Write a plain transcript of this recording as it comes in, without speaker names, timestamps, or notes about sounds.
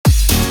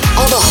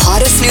All the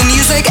hottest new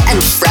music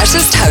and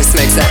freshest house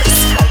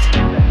mixes.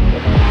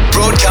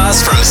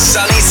 Broadcast from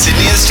sunny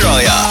Sydney,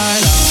 Australia.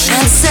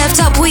 And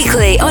served up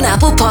weekly on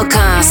Apple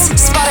Podcasts,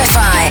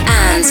 Spotify,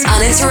 and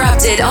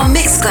uninterrupted on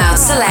Mixcloud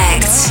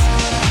Select.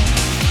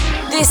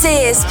 This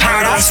is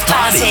Paradise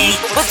Party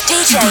with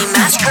DJ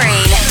Matt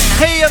Green.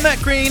 Hey, I'm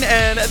Matt Green,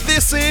 and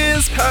this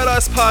is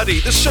Paradise Party,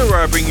 the show where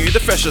I bring you the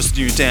freshest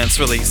new dance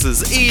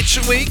releases each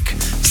week.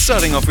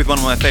 Starting off with one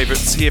of my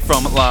favourites here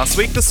from last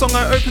week, the song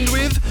I opened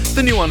with,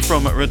 the new one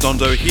from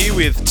Redondo here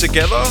with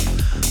Together.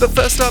 But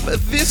first up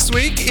this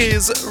week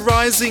is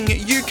rising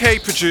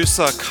UK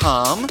producer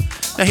Calm.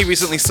 Now, he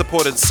recently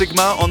supported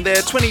Sigma on their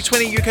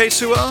 2020 UK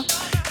tour,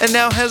 and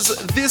now has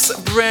this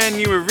brand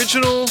new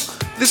original.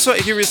 This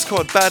right here is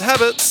called Bad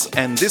Habits,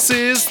 and this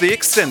is the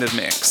extended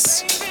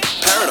mix.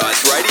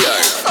 Paradise Radio.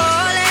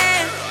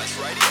 Falling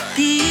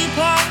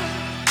deeper,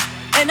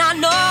 and I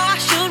know I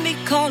shouldn't be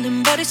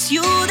calling, but it's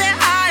you that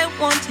I am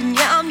wanting.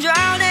 Yeah, I'm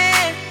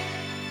drowning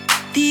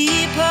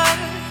deeper,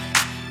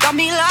 got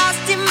me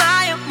lost in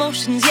my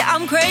emotions. Yeah,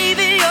 I'm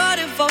craving your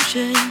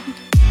devotion.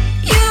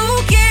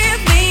 You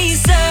give me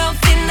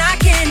something I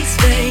can't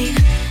explain.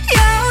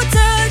 Your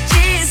touch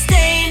is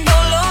stained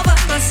all over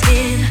my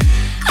skin.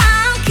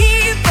 I'll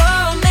keep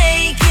on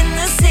making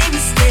the same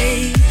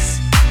mistakes,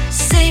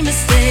 same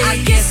mistakes. I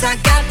guess I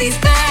got these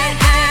bad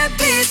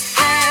habits,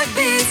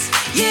 habits.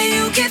 Yeah,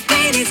 you give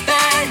me these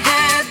bad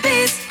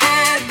habits,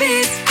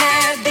 habits,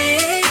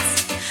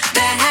 habits.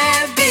 Bad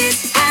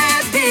habits,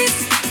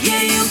 habits.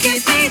 Yeah, you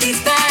give me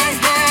these bad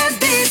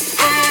habits,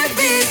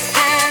 habits,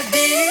 habits.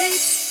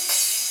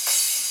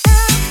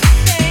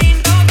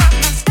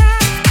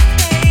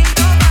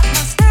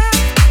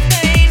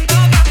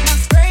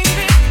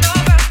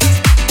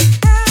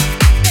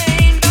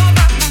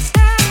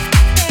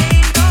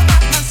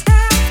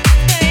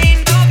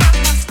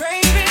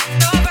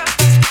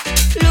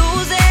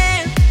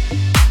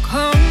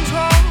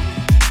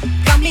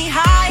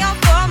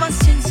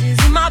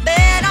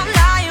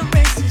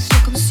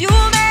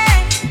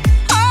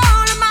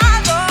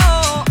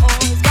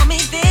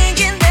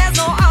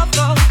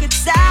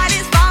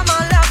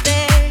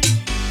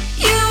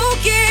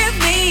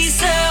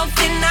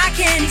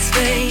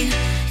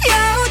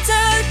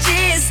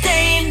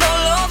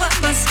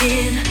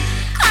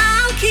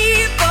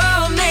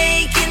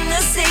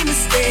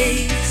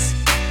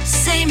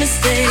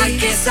 I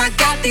guess I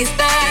got these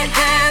bad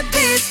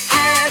habits,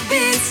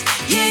 habits.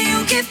 Yeah,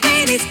 you give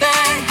me these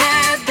bad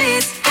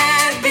habits,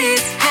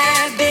 habits,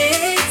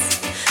 habits.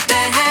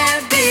 Bad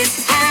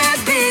habits,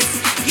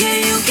 habits. Yeah,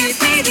 you give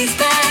me these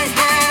bad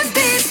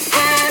habits,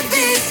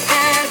 habits,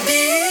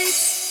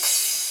 habits.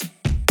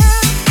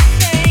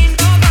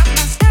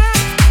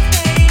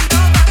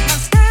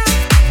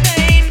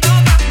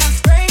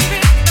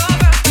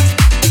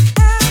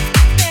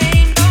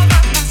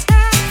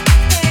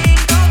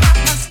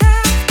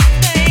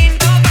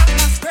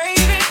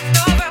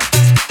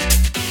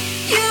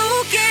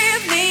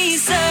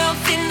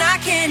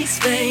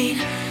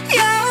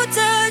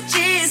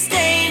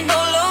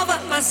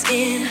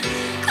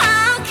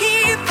 I'll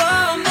keep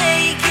on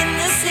making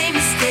the same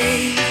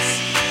mistakes,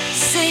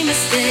 same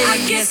mistakes. I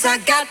guess I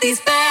got these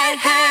bad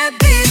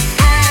habits,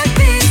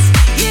 habits.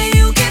 Yeah,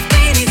 you give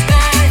me these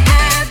bad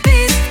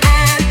habits,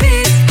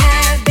 habits,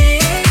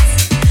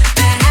 habits.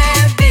 Bad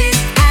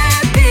habits,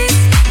 habits.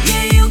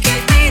 Yeah, you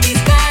give me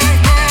these bad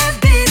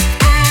habits,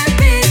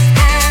 habits,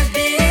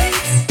 habits.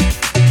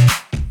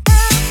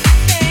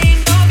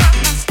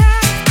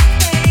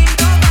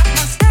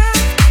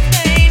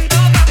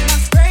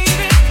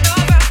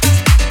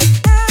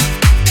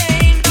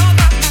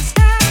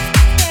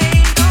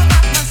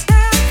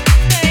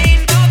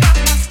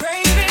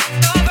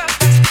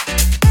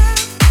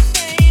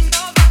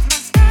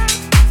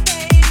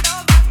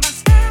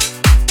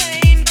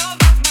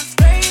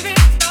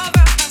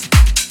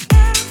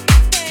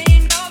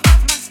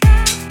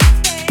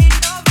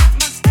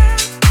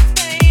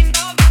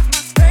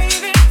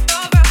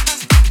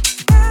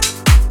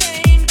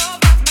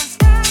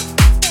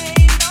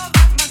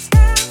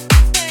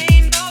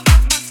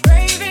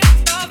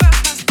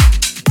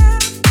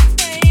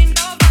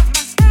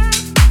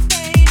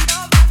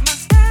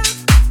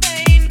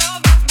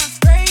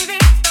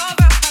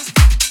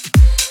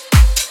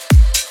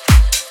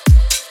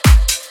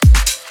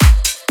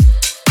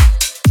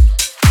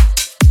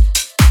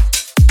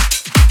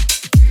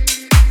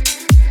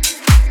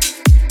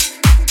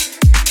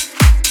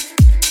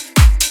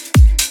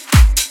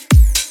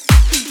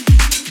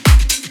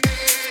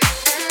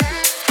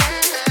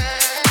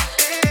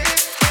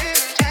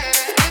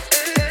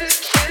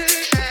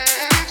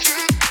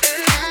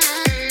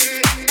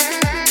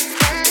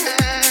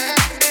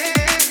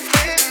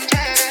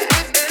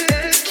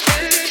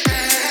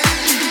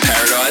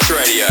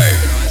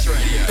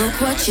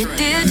 What you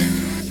did,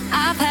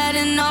 I've had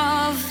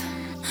enough.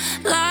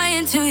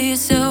 Lying to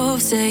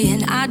yourself,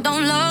 saying I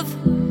don't love.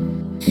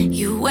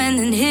 You went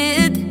and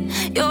hid,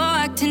 you're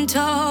acting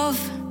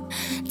tough.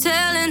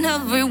 Telling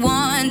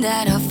everyone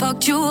that I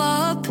fucked you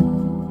up.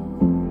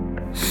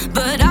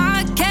 But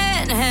I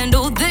can't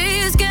handle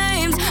these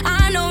games. I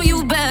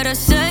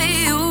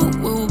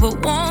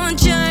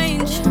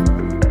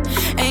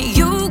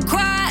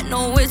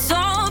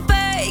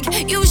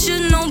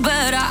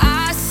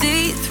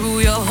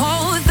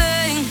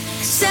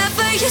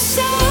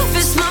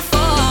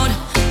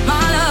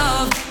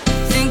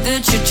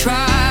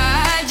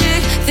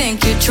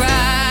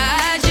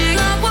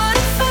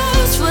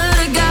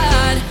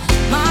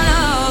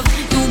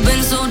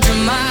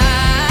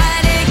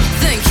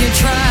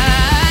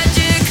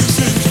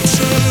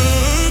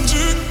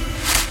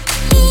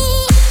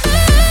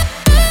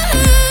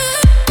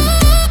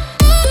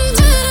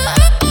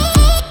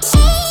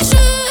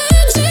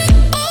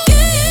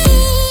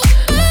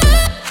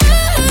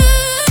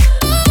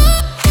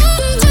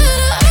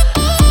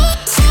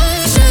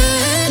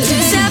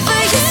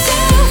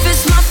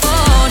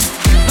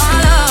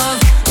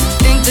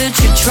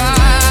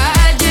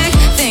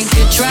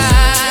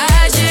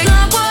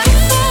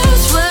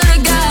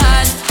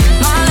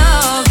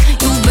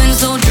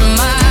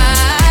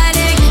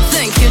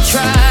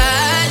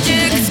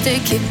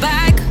take it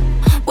back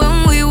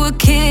when we were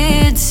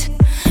kids.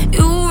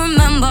 You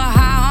remember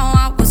how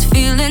I was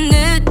feeling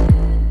it?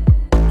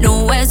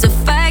 No, as a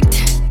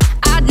fact,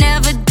 I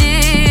never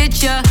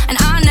did ya, and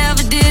I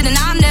never did, and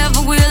I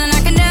never will, and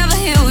I can never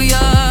heal ya.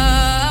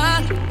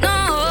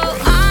 No,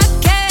 I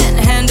can't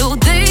handle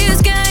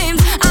these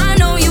games. I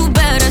know you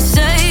better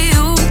say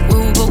you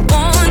will, but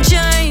won't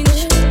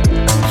change.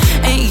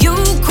 And you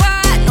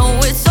cry, no,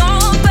 it's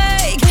all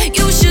fake.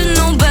 You should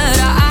know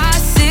better. I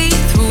see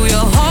through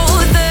your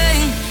whole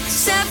thing.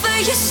 Except for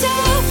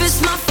yourself,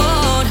 it's my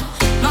fault,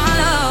 my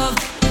love.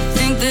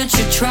 Think that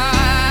you're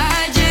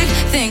tragic,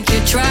 think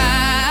you're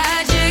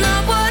tragic.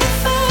 Not what it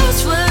feels,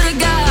 swear to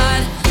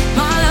God,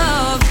 my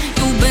love.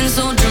 You've been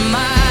so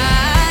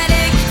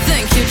dramatic,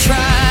 think you're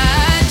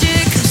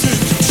tragic.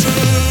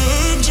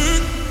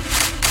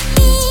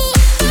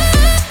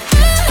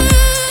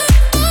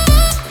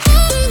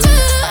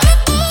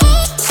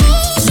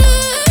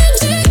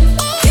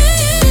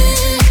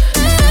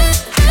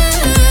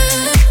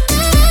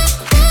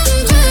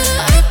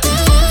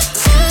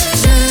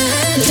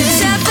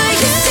 Except for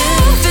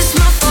yourself, it's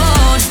my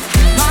fault,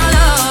 my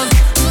love.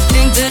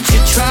 Think that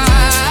you're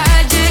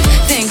tragic,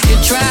 think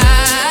you're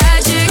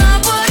tragic.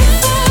 Not what it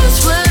feels,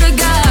 swear to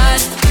God,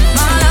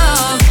 my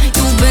love.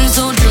 You've been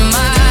so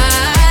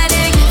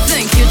dramatic,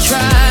 think you're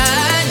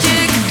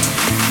tragic.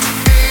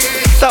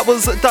 That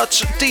was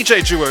Dutch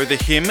DJ duo The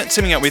Him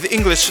teaming up with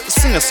English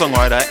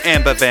singer-songwriter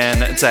Amber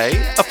Van Day.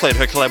 I played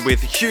her collab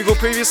with Hugel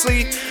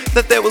previously.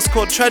 That there was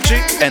called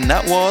Tragic, and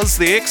that was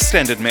the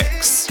extended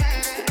mix.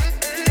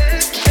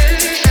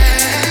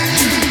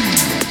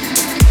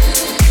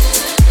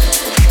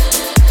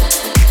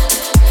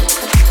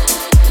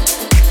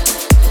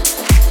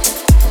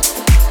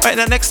 Right,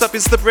 now next up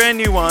is the brand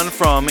new one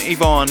from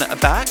Yvonne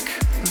Back.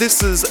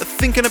 This is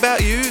Thinking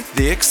About You,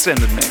 the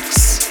extended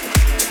mix.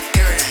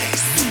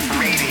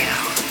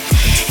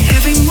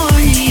 Every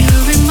morning you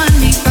remind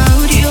me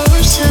about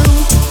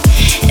yourself,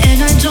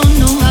 and I don't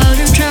know how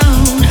to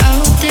drown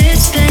out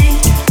this pain.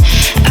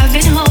 I've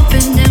been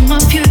hoping that my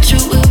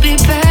future will be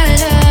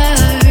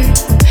better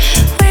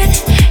with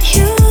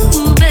you,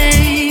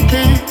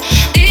 baby.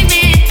 Leave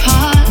me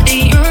part of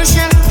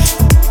yourself,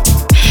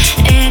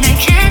 and I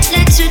can't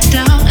let you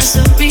down. I so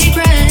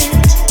regret.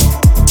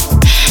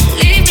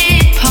 Leave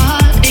me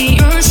part of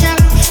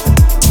yourself,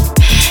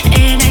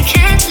 and I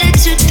can't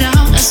let you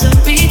down. I so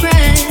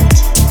regret.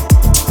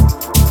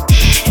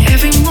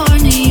 Every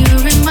morning you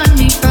remind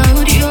me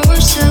about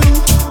yourself,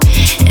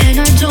 and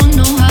I don't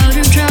know how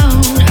to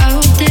drown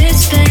out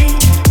this pain.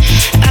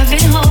 I've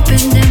been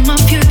hoping that my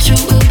future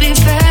will be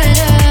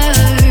better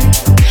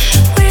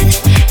with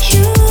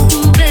you,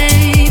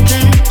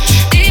 baby.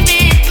 Leave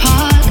me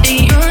part of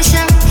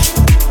yourself,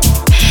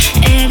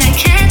 and I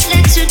can't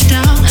let you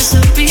down. I so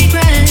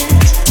regret.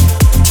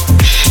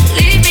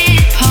 Leave me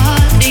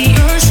part of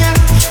yourself,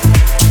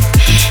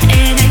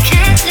 and I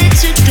can't let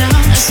you down.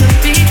 I so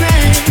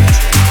regret.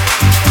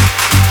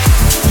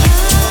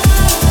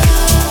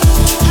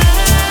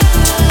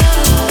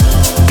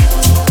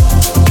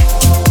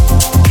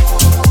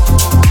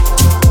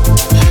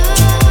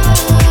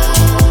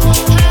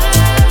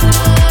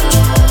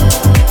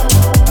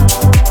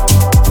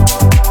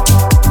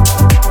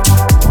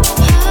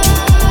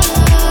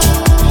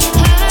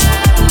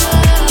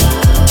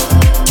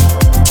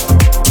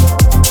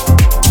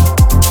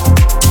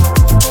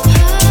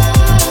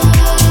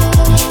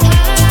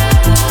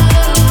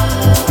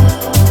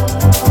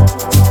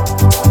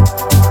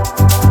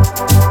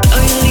 Oh,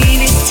 you leave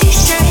this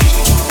t-shirt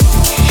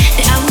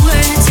that I would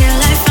wear until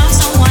I found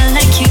someone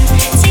like you.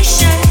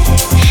 T-shirt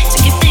to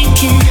keep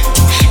thinking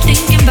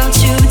about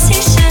you.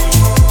 T-shirt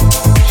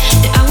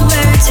that I would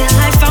wear until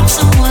I found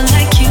someone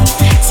like you.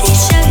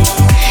 T-shirt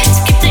to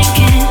keep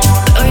thinking.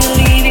 Oh, you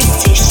leave this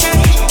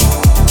t-shirt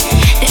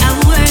that I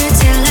would wear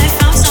until I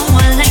found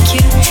someone like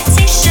you.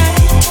 T-shirt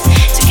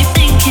to keep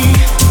thinking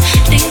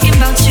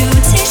about you.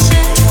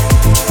 T-shirt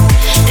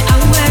that I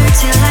would wear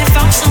until I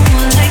found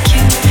someone like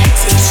you.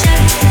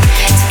 T-shirt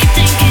to keep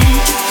thinking.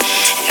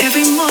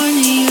 Every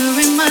morning you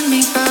remind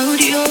me about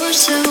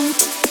yourself.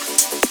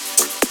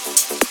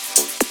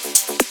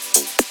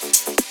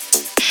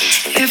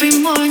 Every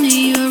morning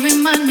you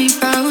remind me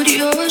about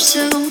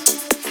yourself.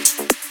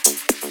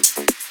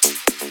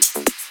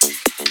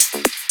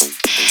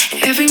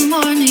 Every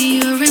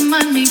morning you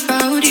remind me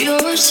about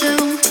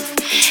yourself,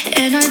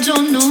 and I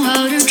don't know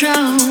how to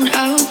drown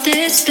out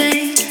this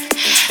pain.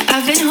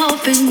 I've been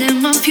hoping that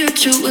my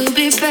future will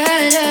be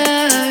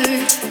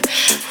better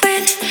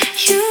with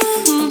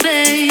you,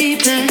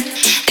 baby.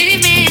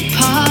 Leave me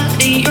part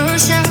of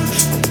yourself,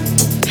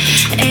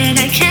 and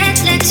I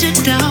can't let you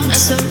down. I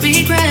so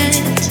regret.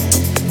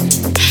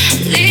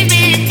 Leave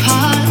me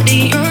part of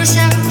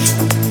yourself,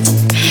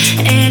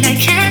 and I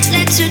can't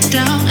let you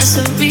down. I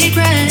so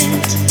regret.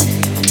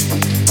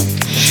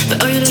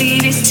 But oh, you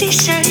leave this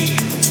t-shirt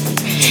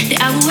that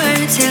I would wear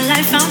till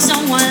I found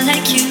someone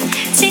like you.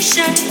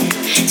 T-shirt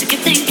to keep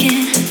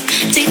thinking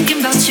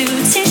about you.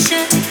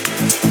 T-shirt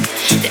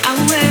that I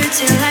would wear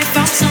till I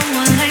found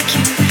someone like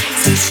you.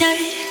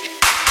 T-shirt.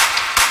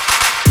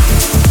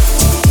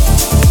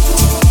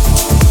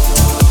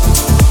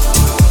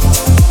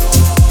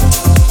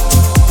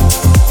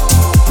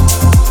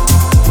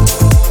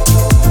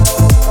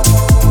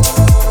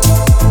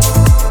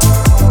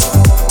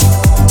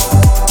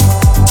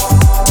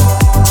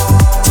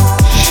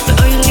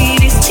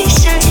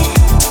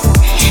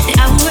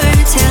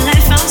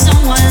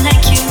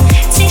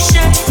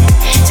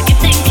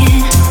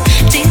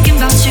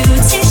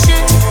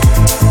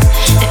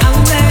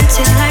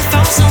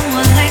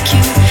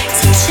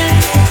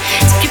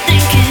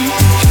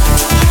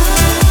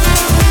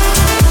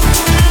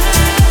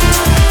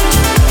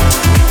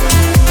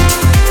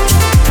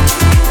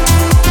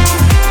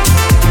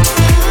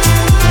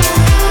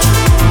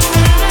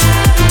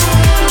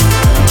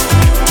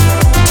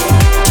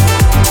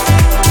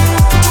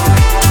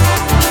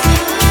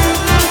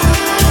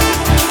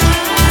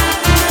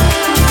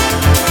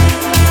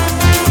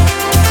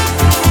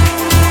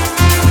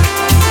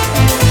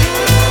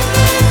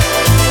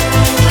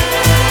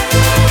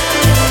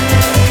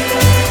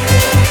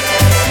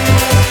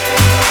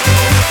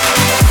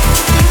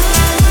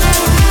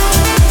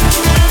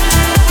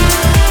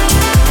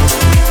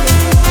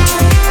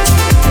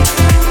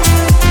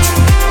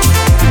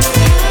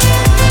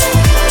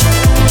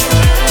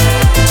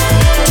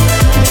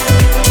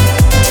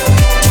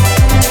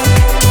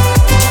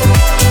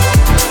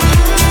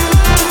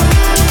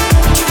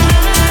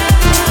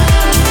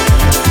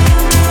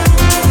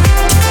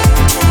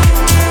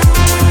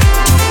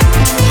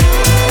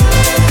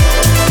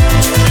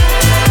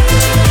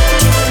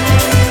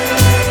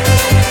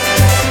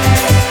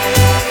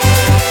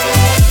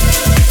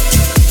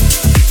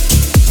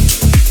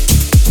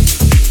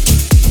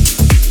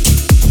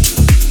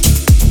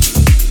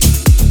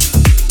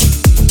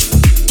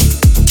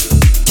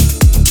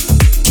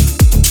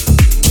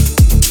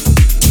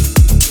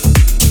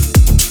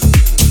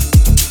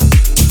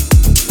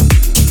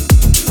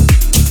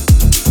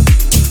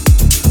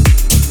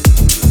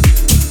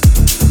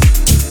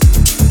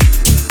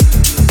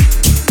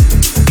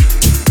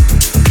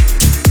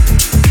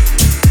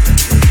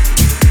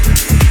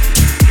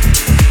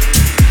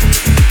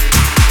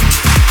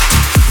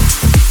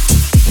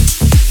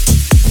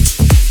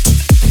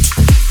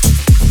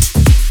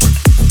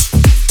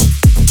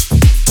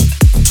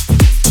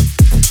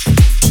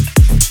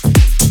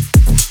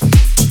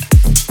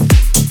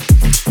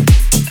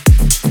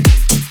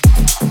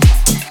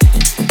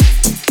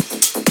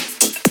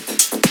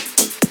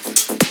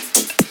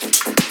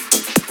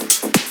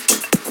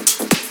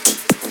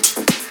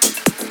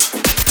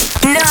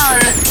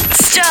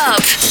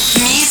 Non-stop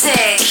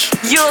music.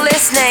 You're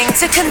listening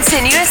to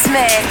Continuous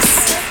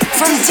Mix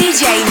from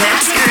DJ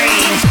Matt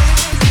Green.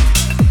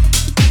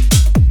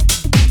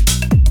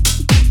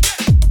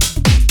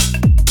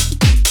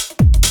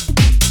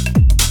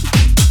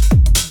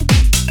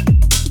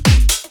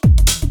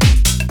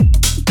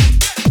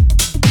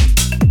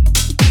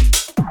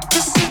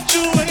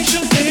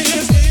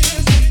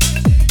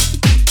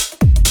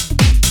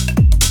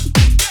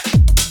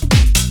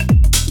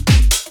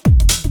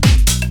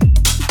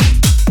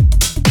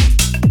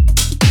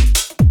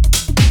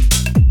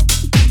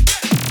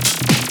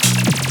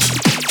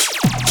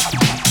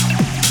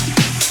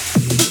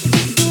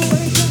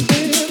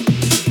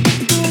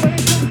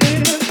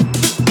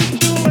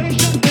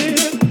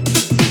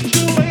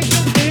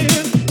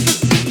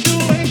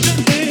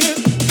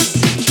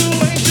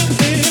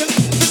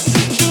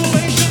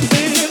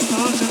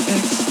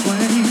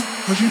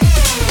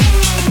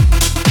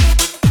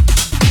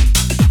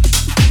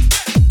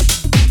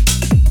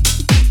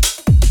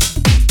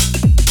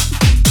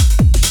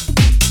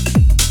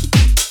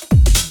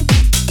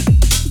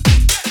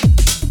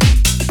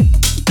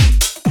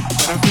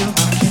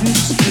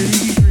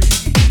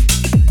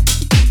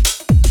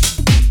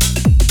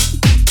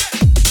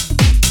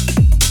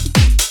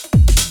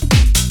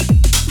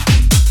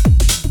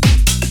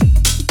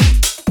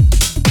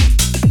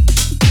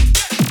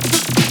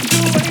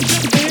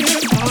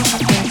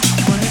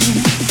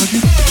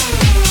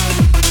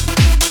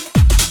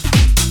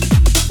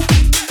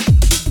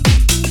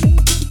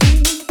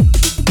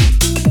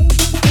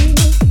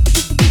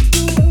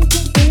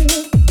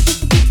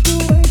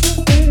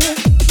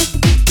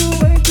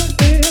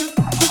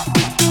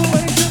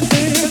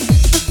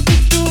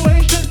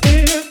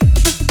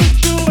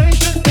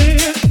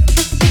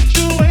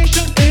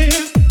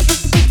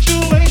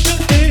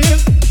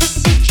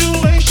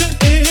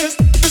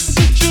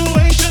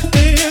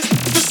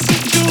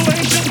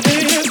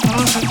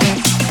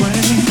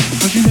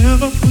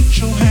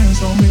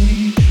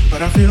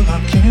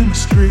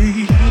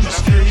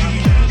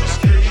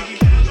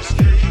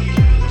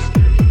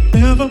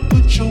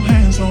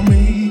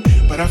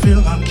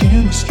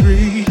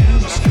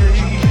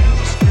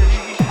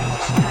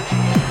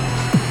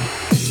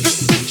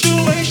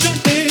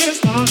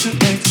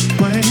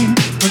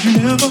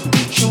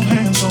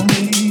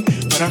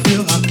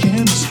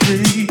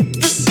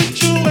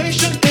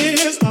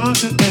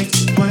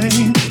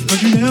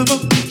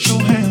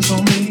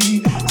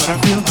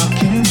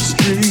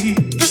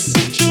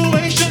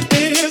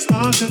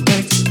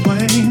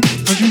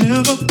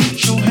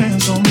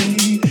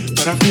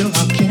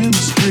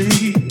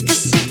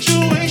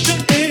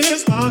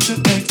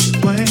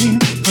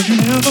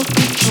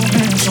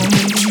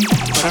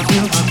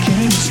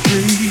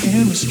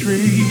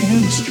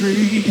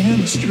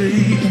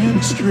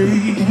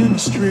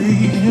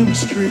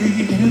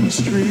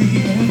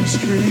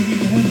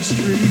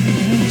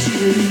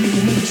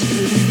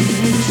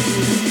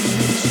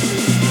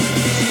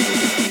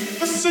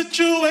 The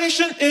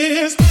situation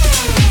is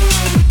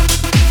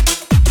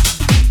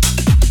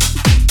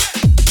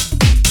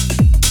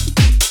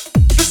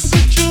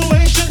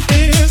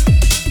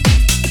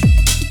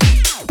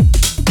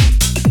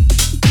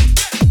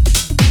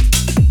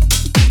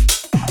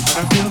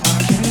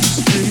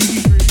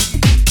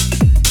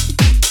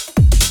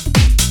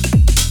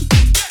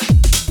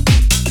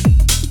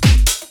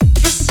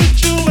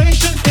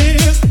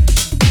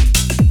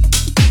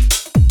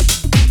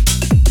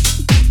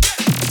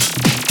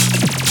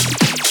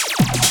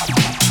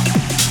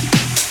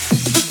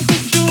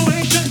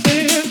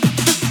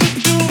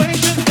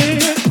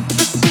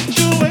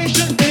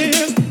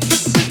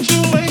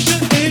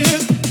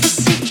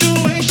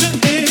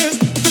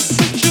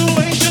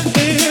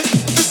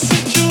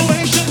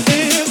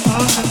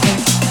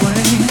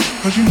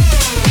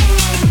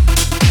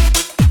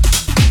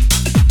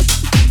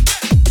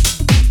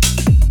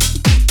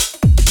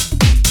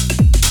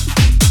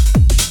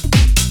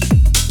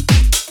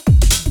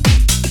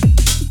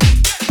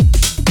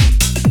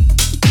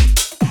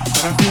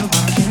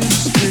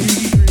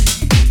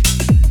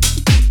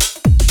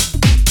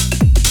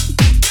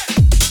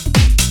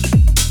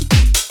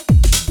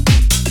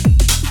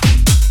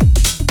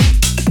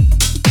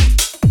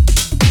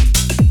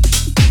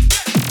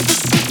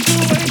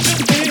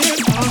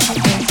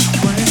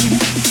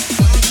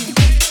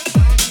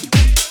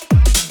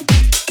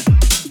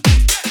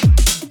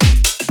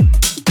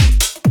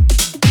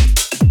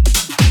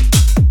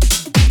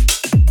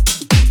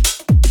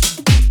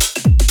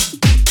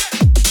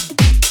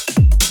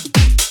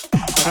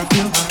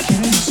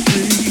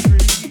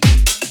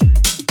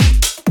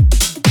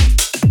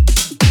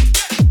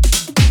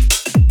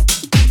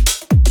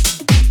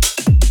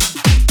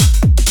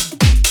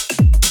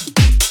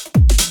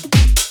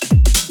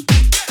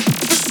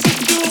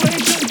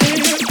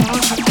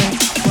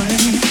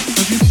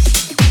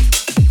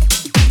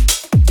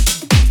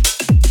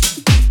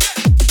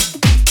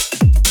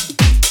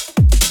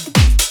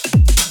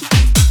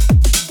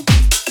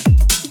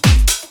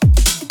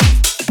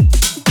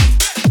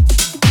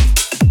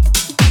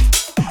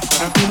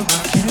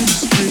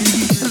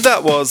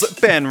That was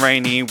Ben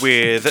Rainey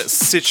with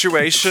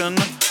Situation.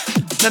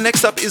 Now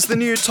next up is the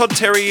new Todd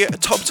Terry,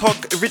 Top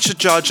Talk, Richard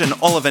Judge and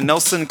Oliver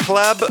Nelson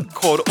collab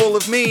called All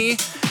of Me.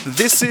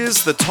 This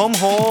is the Tom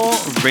Hoare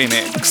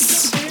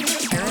remix.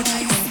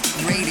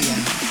 Paradise Radio.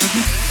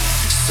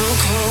 So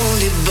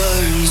cold it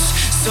burns,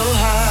 so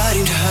hard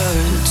it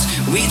hurts.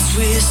 We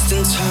twist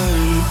and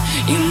turn,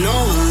 you know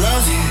I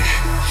love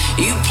it.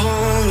 You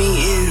pull me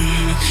in,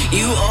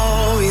 you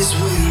always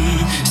win.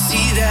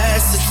 See,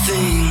 that's the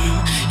thing.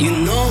 You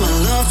know I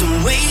love the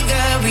way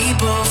that we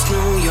both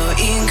know you're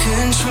in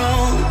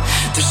control.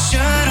 The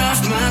shirt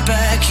off my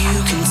back,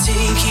 you can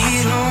take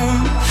it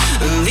home.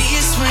 At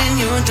least when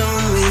you're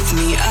done with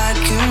me, I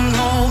can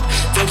hope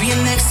there'll be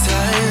a next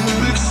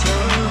time.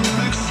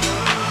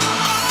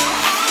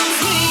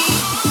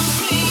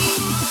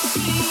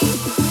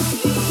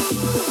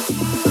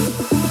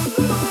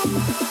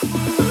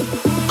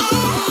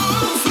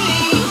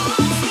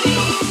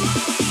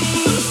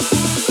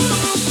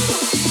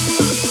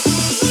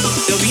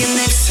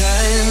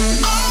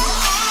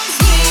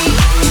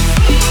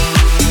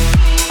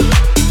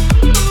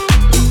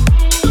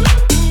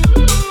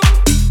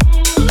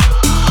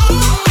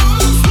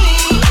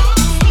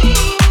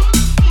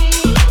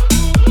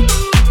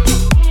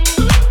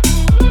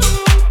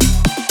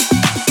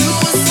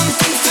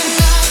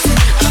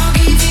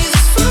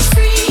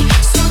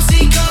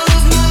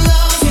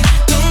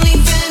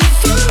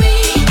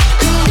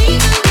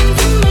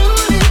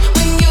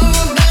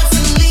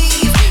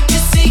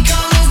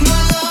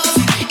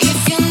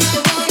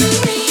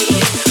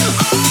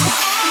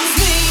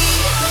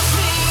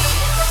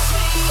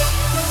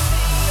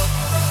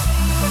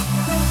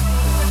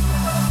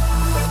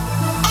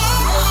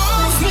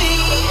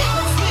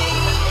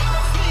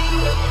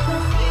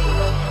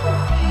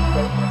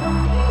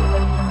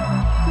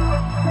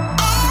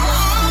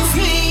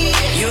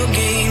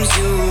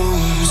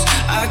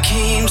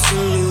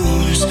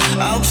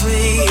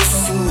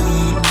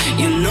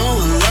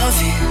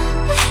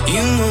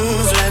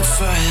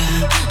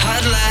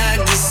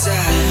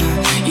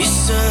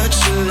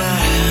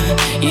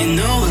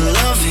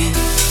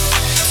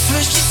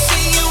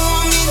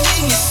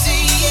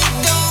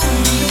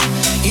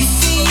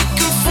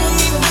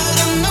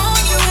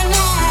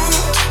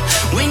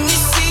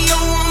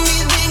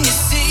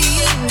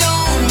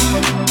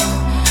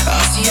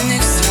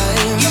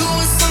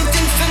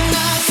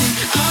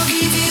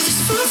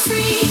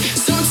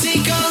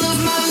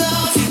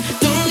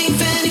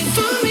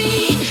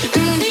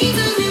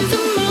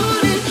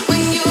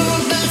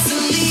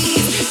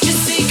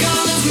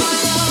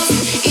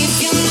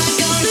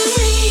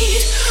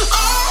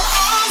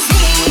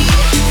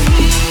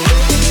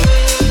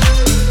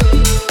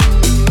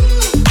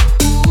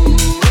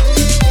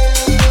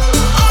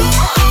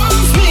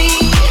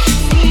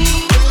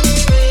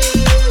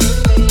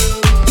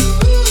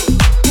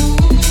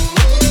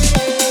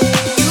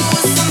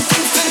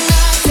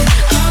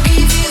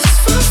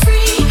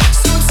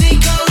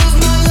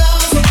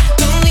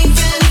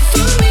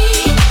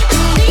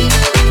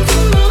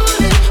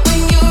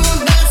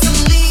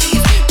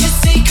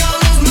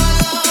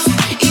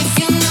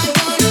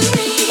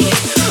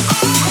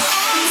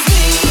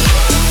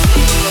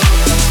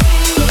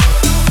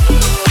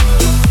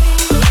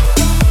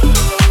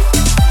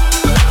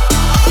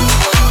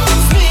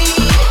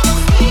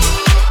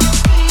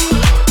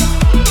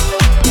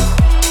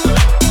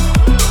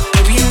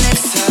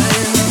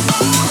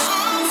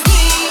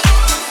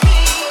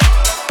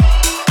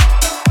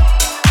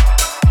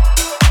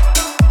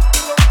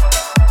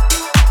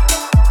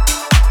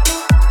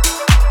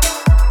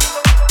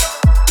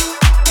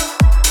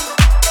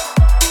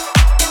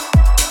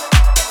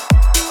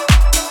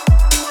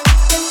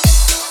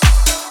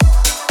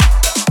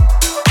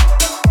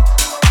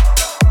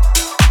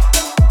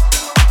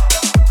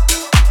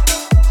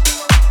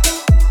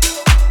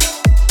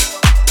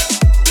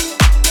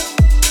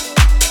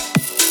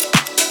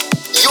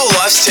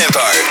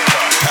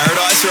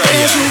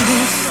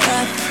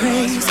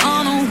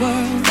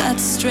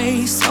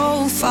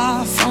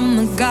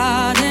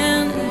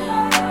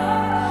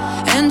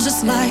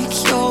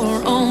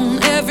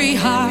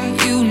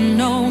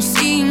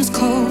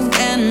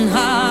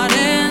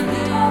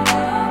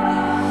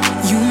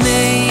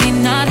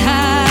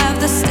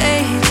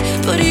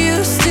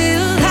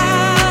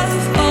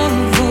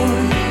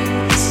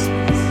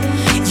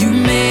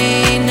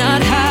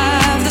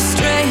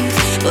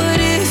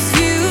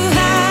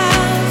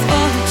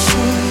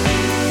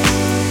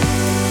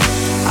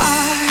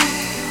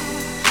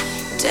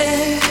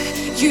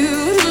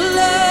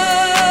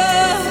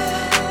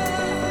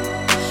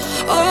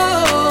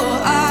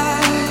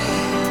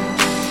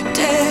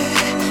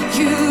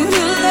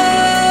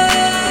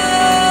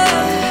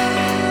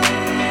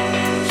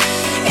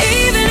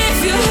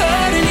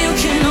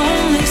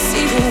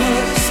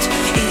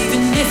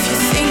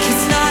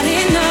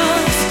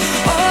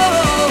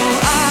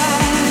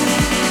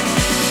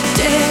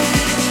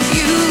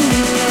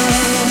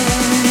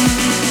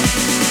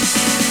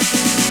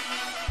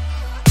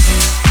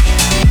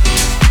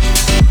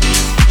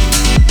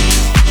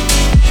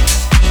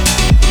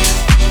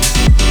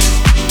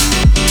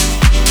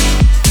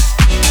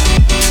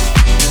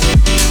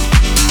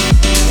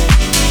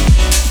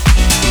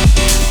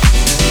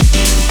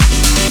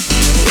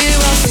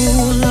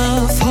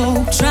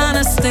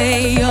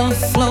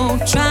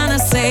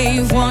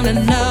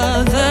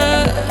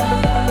 another.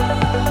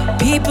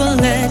 People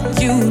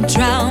let you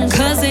drown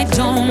 'cause they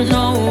don't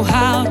know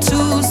how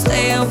to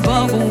stay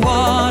above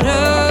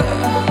water.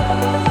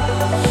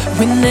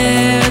 When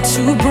they're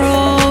too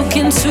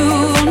broken to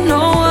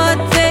know what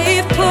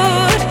they've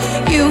put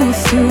you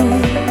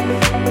through.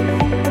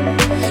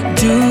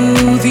 Do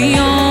the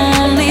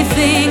only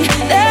thing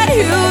that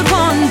you'd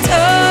want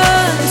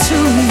done to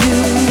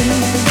you.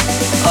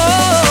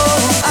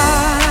 Oh, I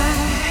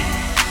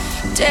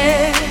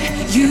dare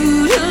you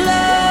to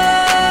love.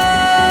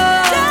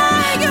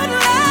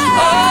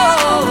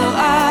 Oh,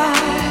 I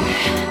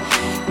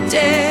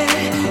dare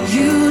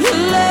you to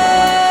love.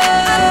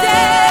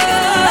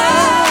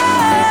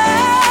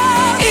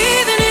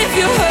 Even if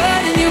you're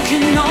hurt and you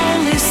can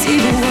only see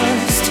the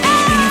worst,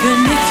 even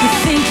if you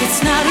think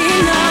it's not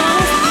enough.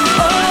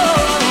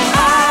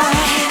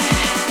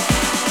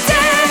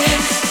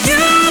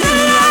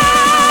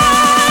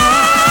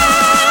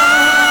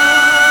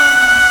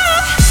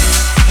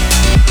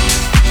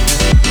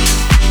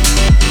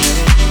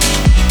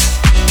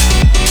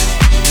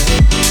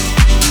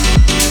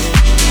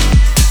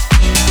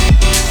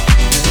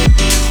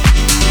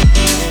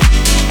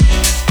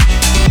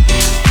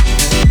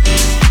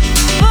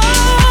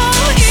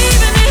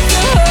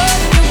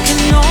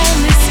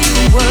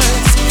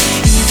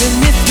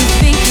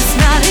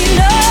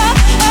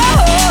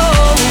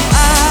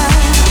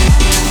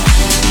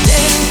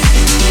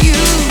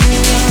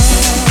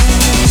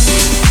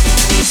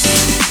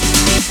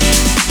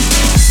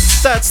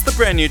 That's the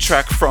brand new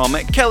track from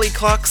Kelly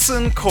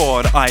Clarkson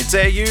called I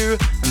Dare You.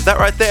 And that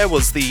right there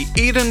was the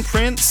Eden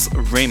Prince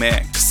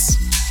remix.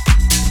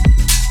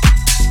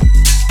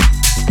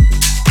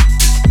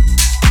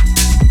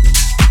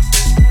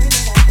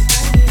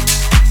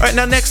 Alright,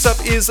 now next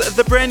up is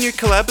the brand new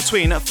collab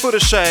between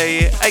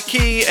Futashay,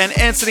 Aki and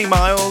Anthony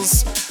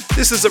Miles.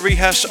 This is a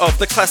rehash of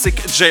the classic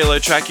J-Lo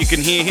track you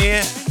can hear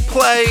here.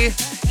 Play.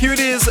 Here it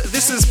is.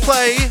 This is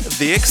Play,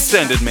 the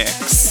extended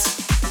mix.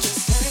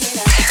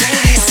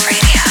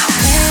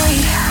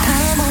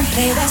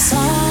 Play that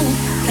song,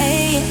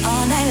 play it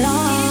all night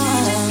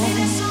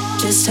long.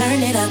 Just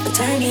turn it up and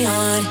turn me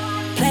on.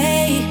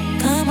 Play,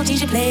 come on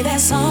DJ, play that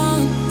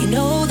song. You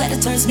know that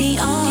it turns me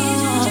on.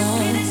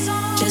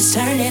 Just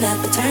turn it up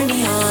and turn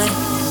me on.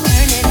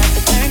 Turn it up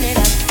and turn it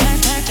up,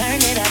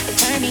 turn it up and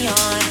turn me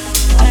on.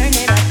 Turn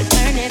it up and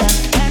turn it up,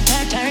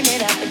 turn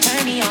it up and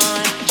turn me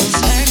on. Just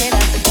turn it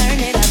up and turn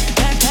it up,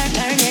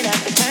 turn it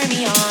up and turn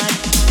me on.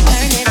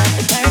 Turn it up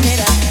and turn it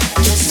up,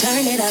 just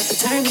turn it up and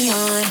turn me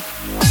on.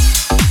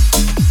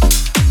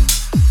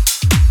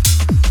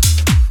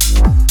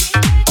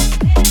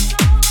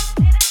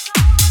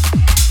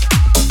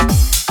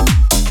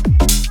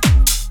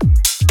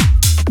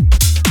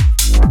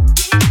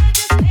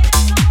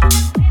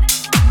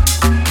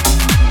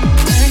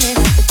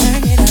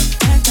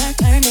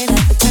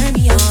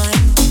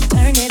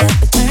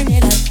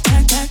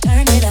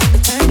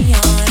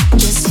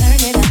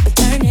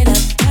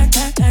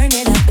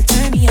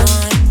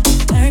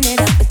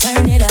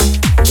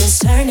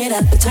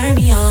 Turn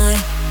me on.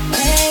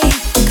 Play,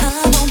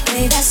 come on,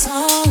 play that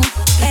song.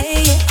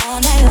 Play it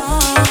all night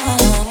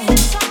long.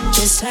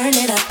 Just turn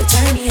it up and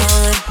turn me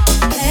on.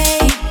 Play,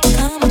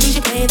 come on,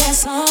 DJ, play that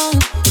song.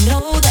 You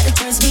know that it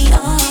turns me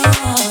on.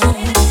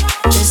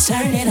 Just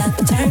turn it up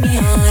and turn me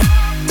on.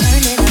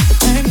 Turn it up and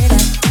turn it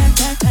up,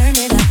 turn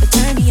it up and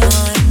turn me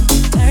on.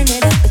 Turn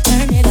it up and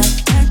turn it up,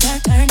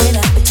 turn it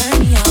up and turn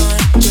me on.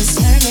 Just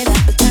turn it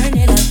up and turn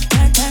it up,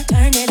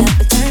 turn it up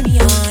and turn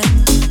me on.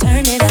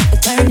 Turn it up and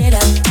turn it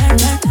up.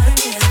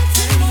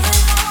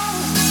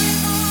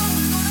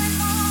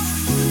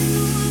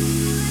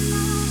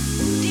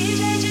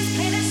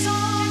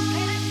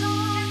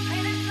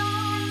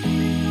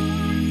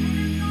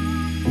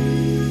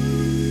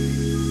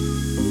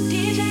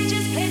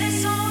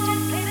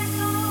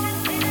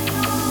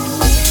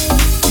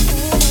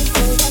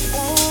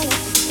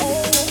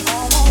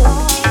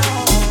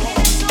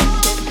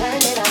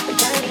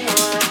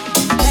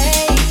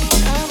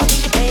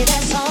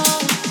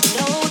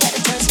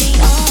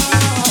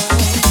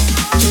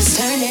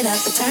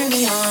 Turn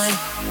me on.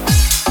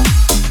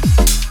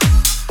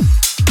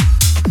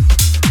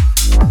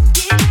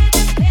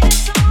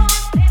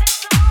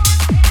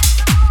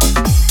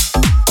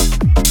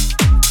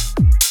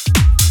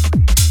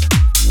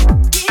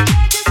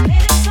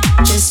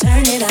 Just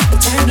turn it up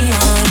and turn me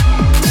on.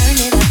 Turn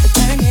it up and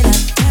turn it up,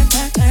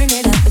 turn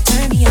it up and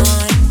turn me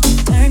on.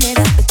 Turn it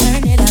up and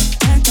turn it up,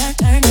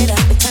 turn it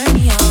up and turn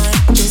me on.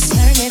 Just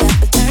turn it up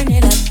and turn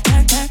it up,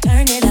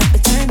 turn it up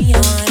and turn me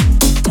on.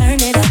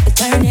 Turn it up and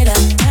turn it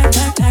up,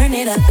 turn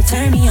it up and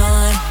turn me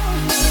on.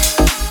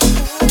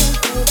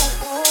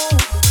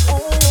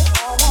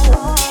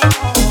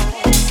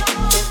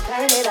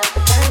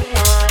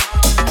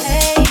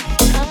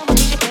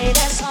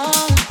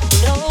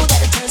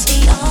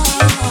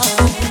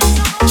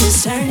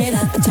 Turn it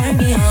up and turn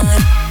me on.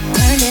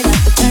 Turn it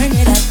up and turn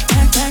it up,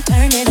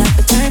 turn it up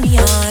and turn me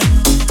on.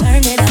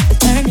 Turn it up and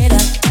turn it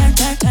up,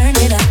 turn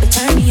it up and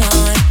turn me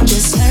on.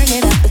 Just turn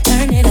it up and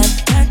turn it up,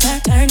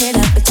 turn it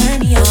up and turn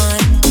me on.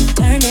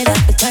 Turn it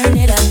up.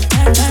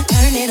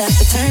 that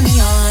would turn me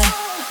on.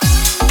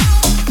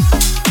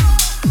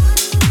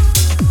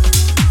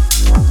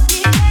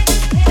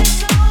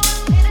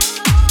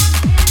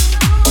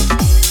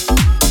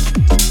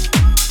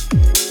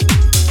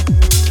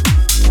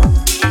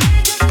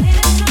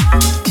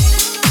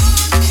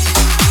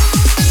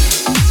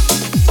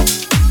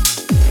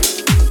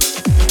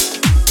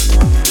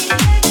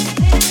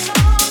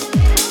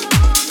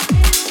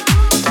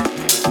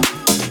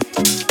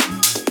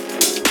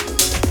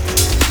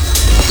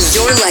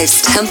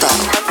 Life's tempo.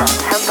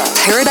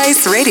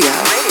 Paradise Radio.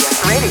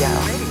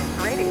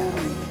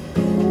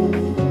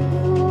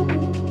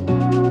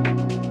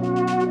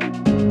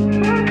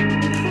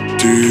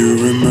 Do you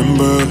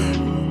remember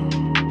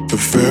the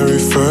very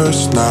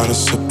first night of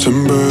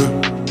September?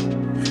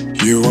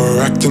 You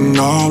were acting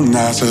all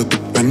nice at the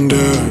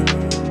bender,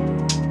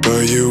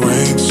 but you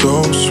ain't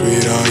so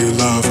sweet, are you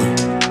loving?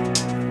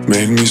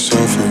 Make me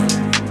suffer.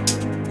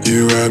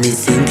 You had me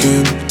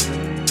thinking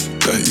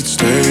that you'd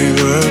stay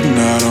the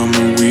night on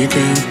the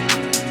weekend,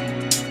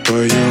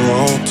 but you're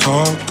all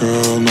talk,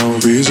 girl, no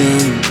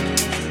reason.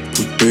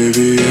 But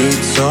baby,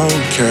 it's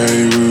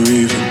okay,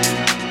 we're even.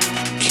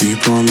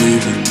 Keep on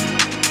leaving.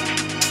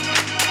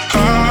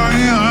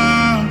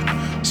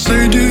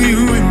 Say, do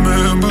you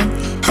remember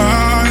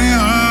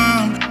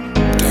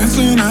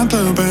dancing at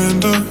the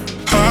bender?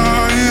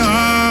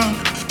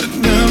 It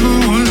never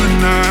was a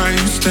night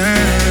you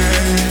stayed.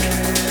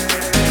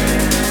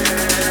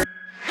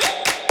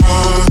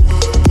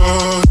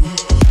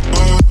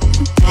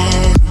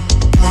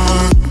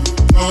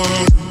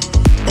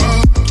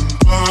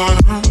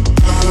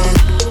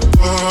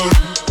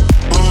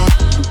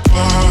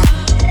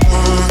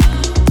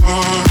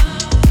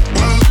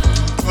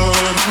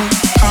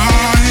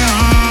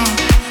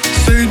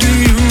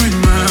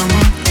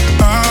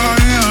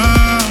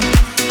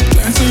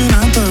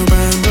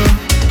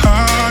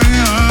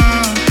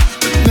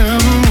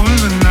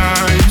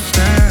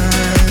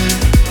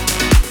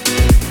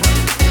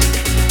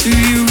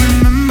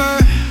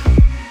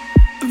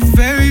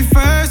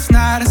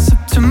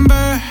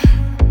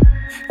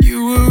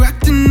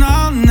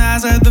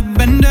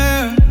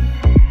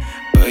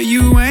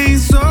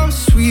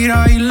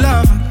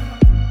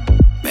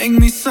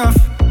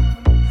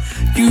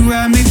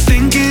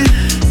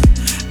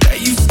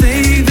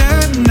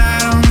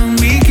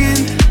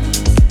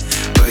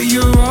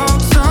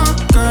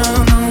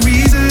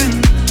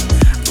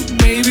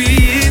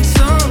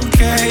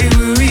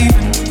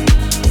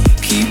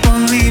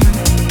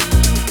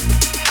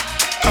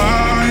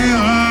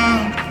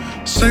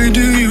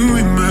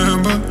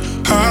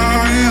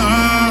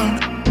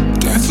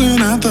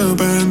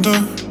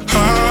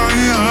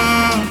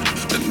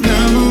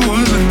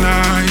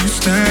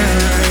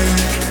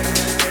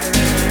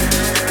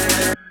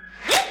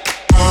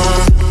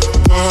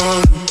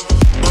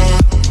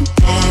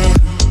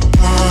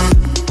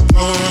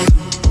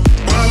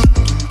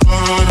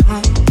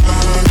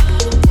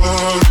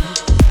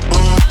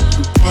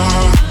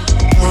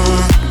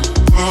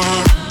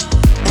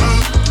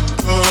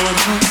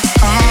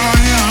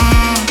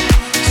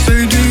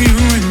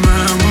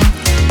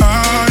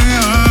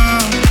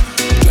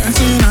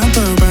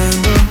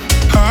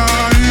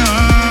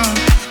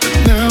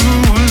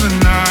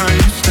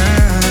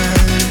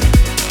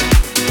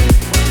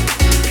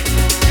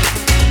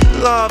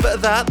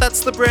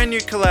 That's the brand new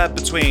collab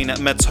between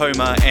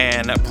Matoma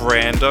and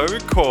Brando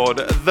called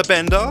The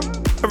Bender,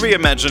 a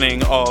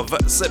reimagining of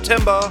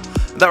September.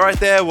 That right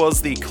there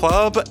was the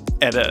club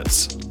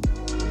edit.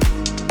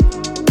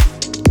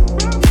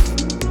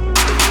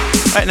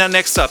 Alright, now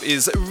next up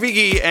is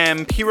Riggy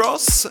and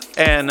Piros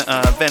and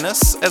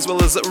Venice, as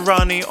well as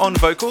Rani on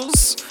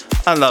vocals.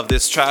 I love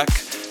this track.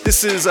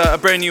 This is a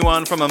brand new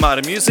one from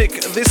Armada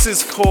Music. This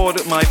is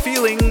called My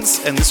Feelings,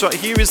 and this right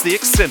here is the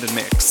extended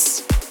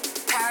mix.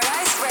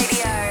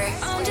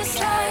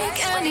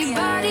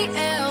 Anybody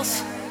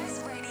else,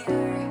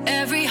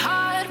 every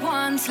heart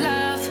wants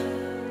love.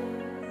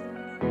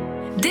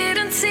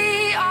 Didn't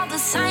see all the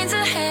signs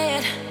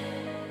ahead,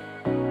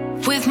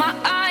 with my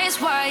eyes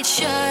wide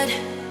shut.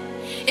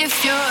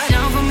 If you're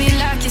down for me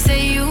like you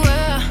say you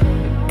were,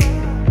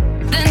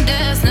 then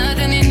there's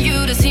nothing in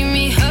you to see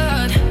me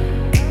hurt.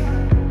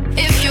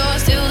 If you're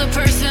still the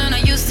person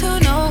I used to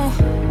know,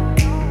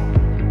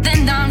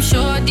 then I'm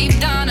sure deep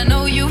down I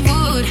know you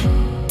would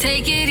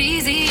take it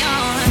easy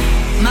on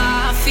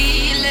my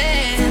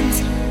feelings.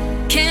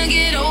 Can't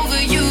get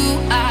over you,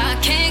 I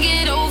can't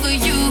get over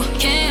you.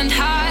 Can't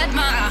hide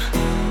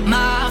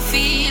my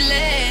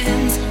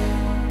feelings.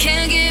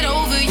 Can't get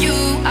over you,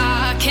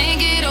 I can't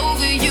get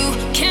over you.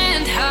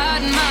 Can't hide.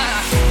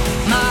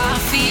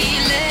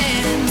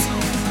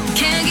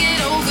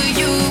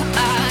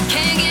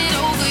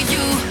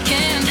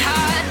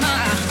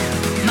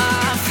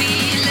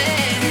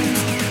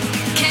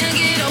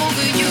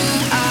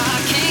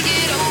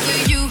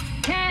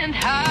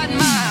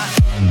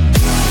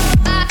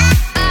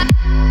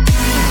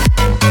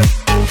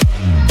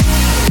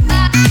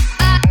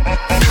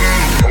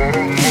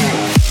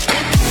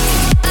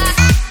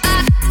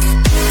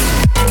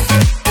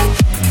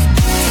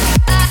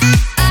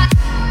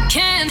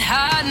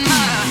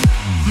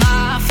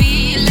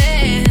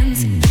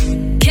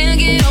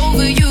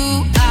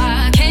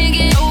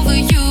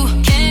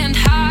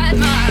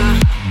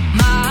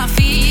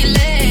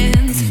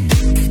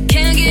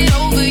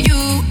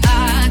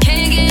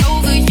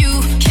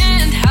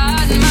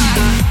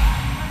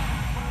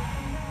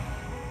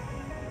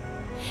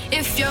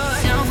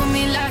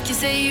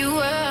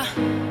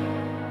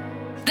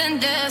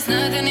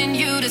 There's nothing in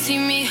you to see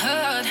me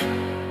hurt.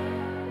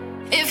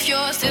 If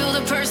you're still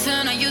the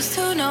person I used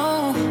to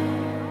know,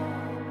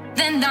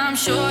 then I'm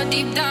sure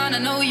deep down I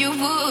know you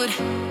would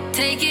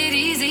take it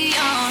easy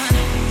on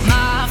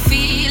my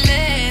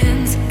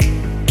feelings.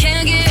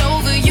 Can't get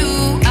over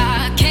you,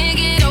 I can't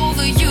get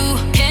over you.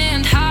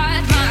 Can't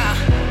hide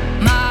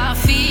my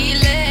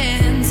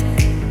feelings.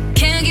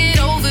 Can't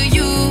get over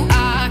you,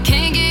 I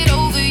can't get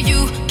over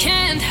you.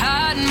 Can't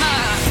hide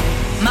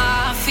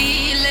my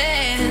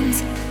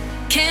feelings.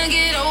 Can't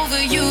get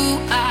over you,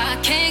 I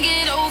can't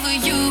get over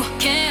you.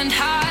 Can't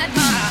hide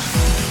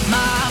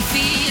my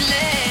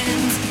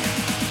feelings.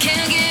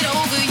 Can't get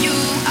over you,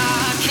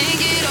 I can't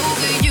get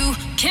over you.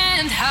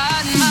 Can't hide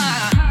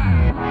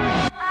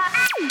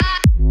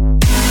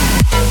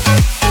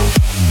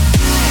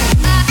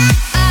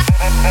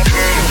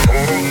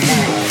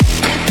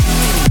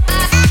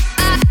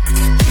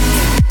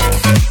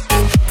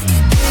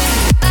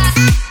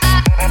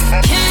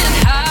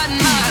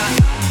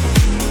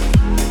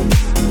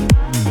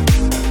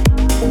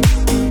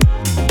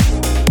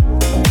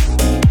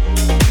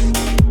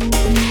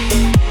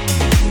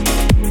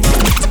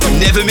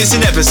Never miss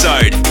an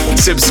episode.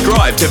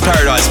 Subscribe to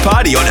Paradise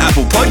Party on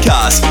Apple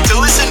Podcasts to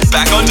listen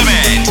back on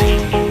demand.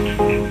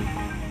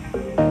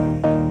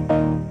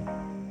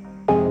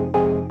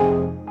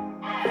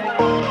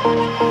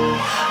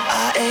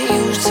 I ain't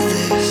used to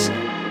this,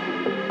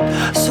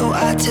 so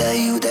I tell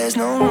you there's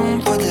no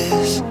room for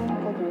this.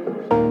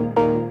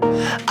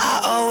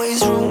 I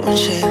always ruin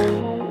shit,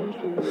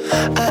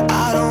 and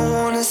I don't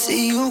wanna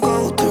see you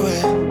go through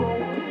it.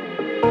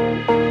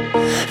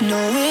 No,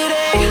 it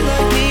ain't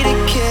like me to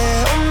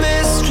care or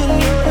miss when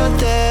you're not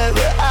there,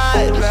 but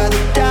I'd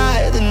rather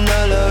die than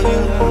I love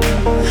you.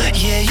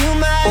 Yeah, you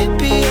might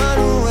be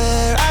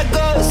unaware I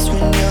ghost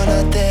when you're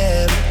not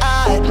there, but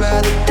I'd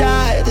rather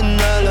die than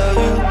I love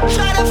you.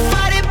 Try to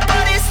fight it,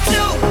 but it's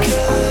too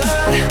good.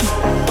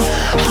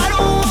 I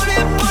don't want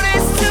it, but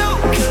it's too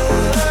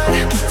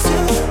good,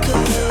 too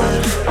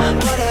good.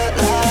 Wanna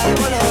lie,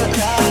 wanna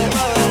lie,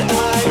 wanna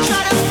lie.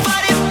 Try to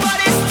fight it, but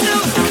it's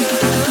too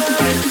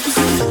good,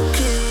 too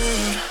good.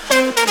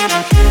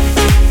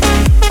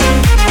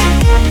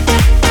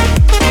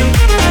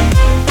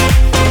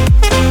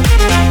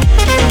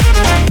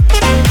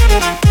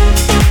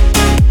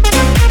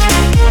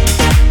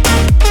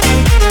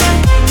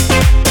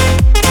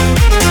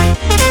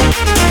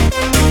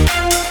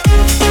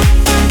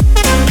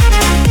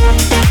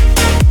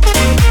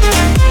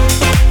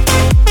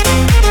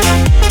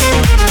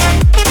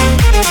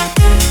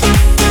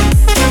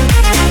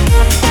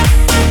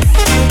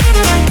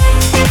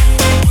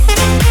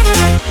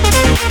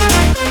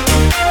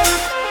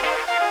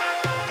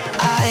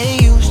 I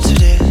ain't used to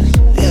this,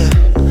 yeah.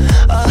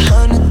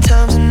 100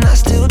 times and I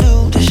still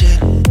do the shit.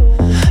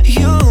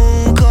 You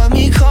got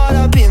me caught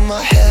up in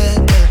my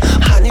head,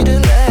 yeah. I need to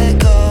let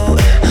go,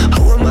 yeah.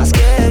 Who am I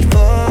scared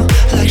for?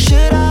 Like,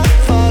 should I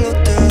follow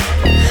through?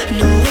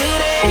 No,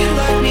 it ain't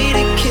like me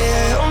to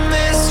care or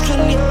miss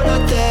when you're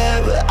not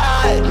there, but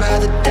I'd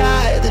rather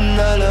die than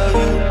I love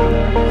you.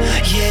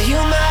 Yeah, you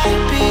might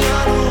be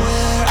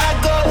unaware I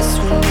ghost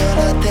when you're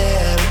not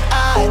there, but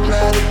I'd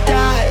rather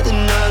die than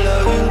I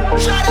love you.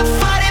 Try to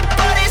fight it,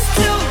 but it's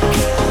too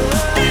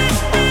good.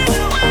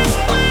 Too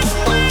good.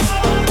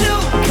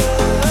 Too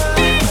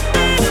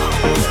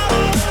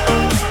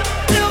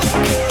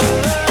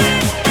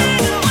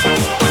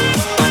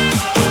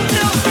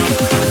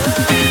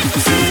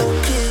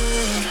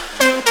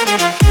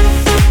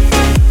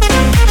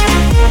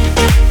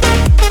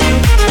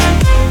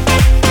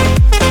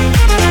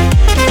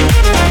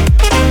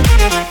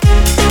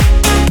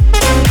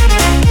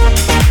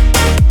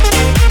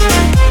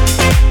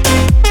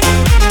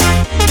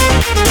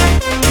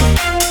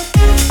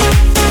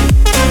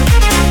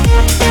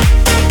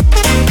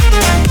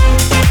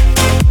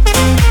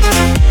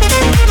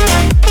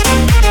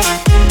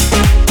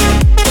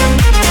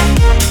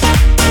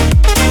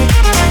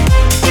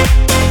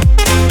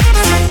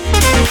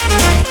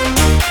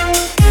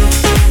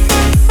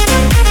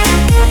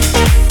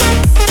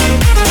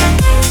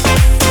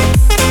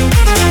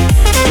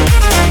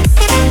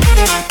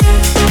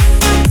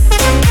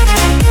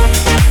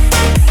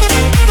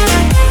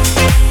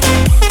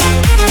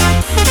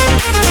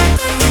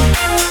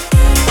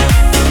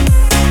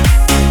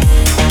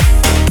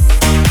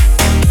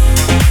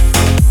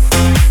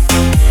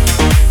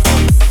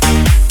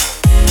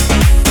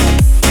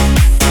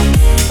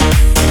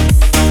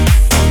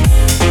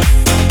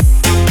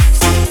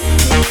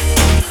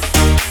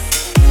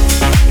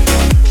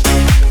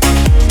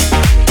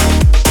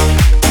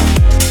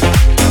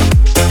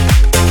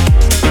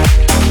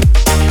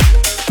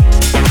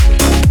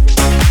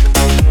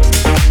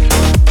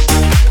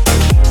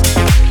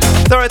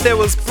There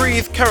was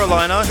Breathe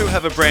Carolina, who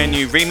have a brand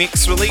new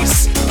remix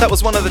release. That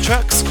was one of the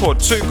tracks called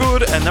Too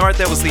Good, and right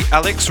there was the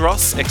Alex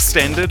Ross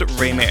extended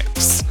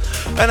remix.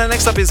 And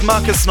next up is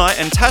Marcus Knight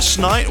and Tash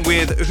Knight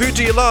with Who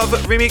Do You Love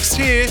remixed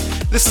here.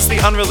 This is the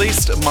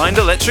unreleased Mind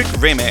Electric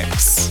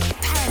remix.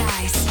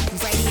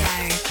 Paradise Radio.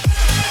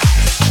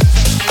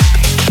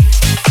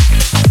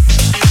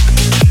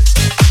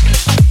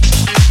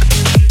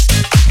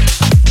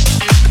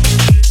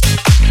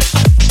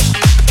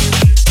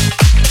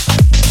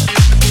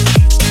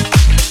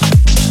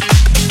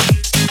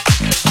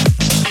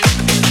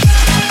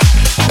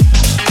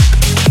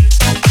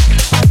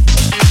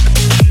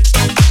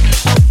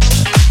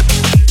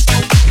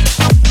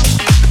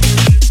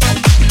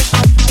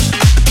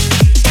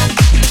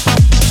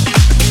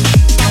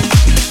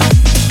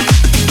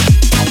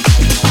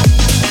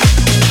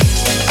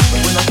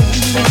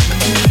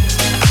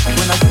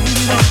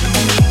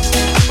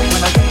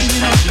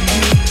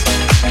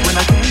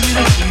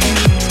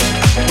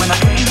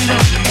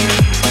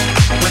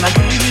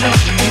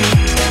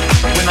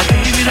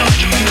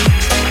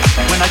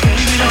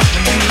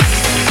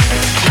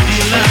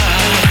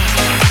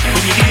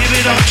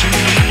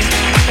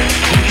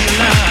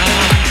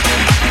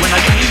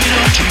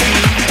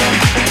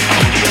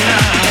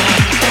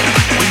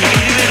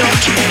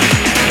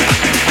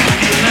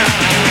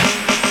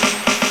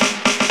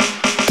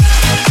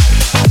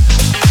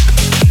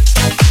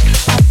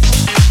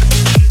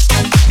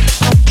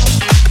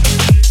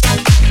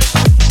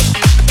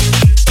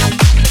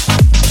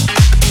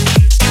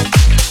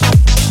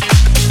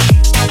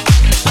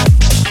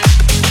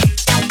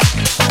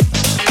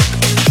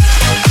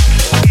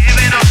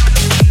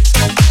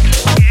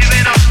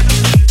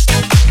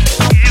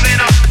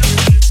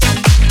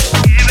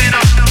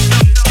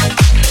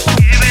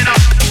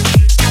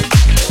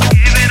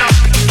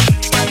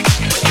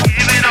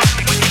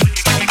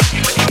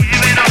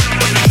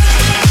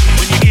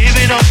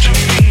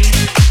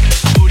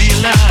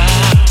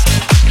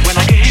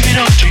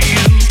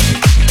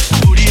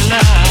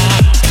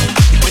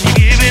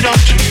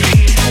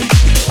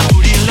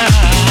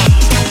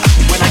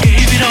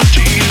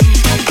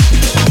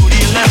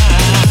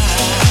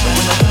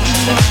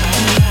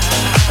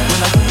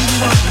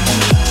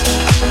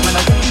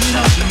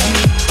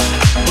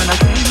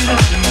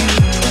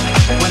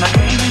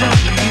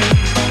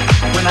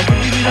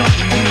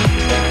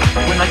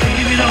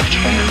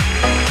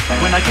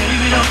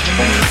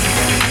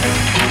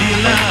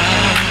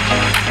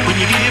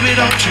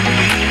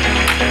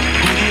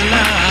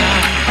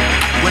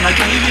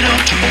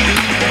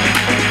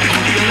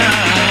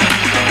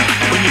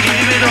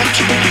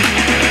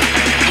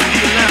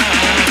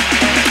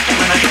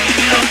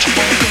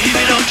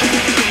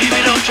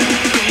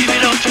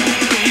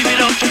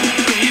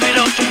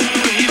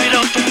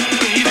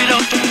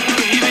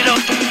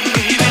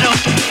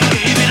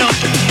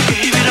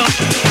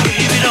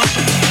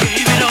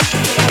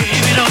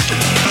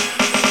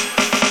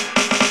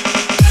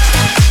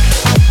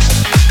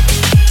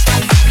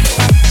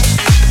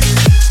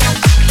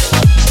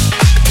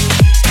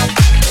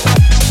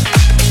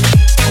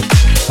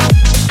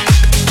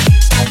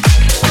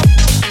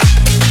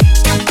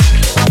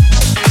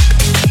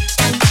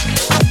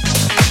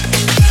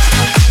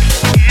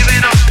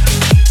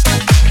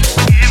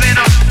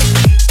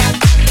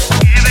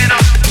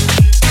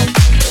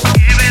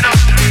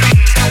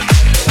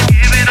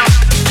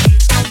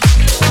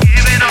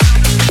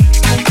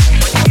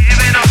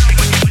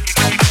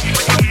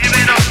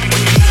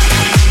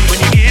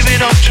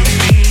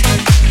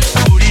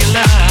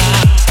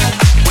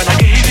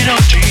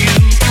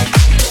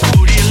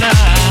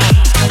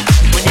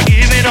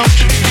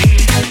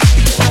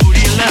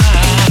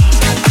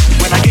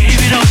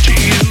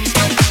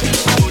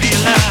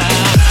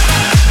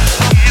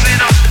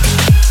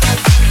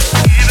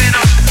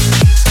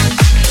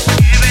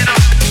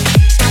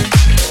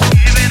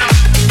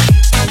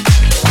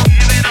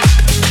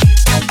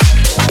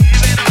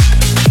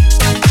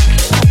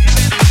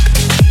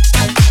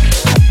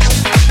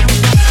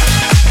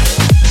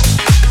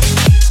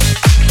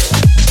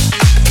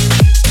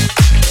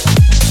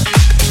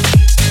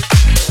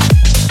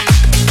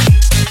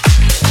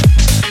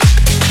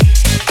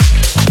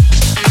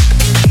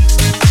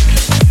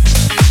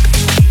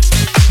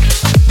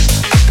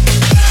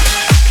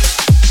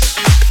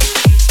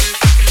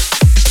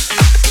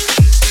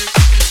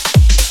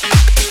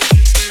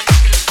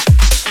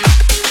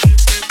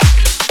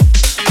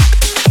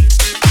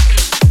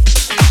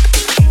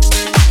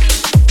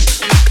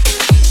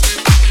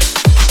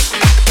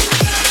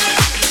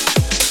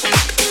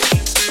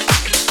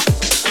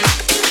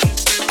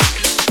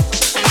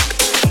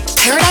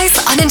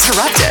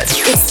 Uninterrupted.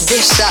 It's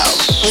this show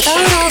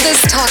without all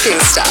this talking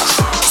stuff.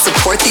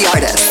 Support the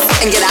artist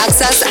and get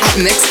access at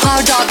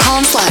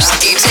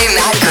mixcloud.com/DJ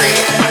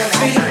Madgreen.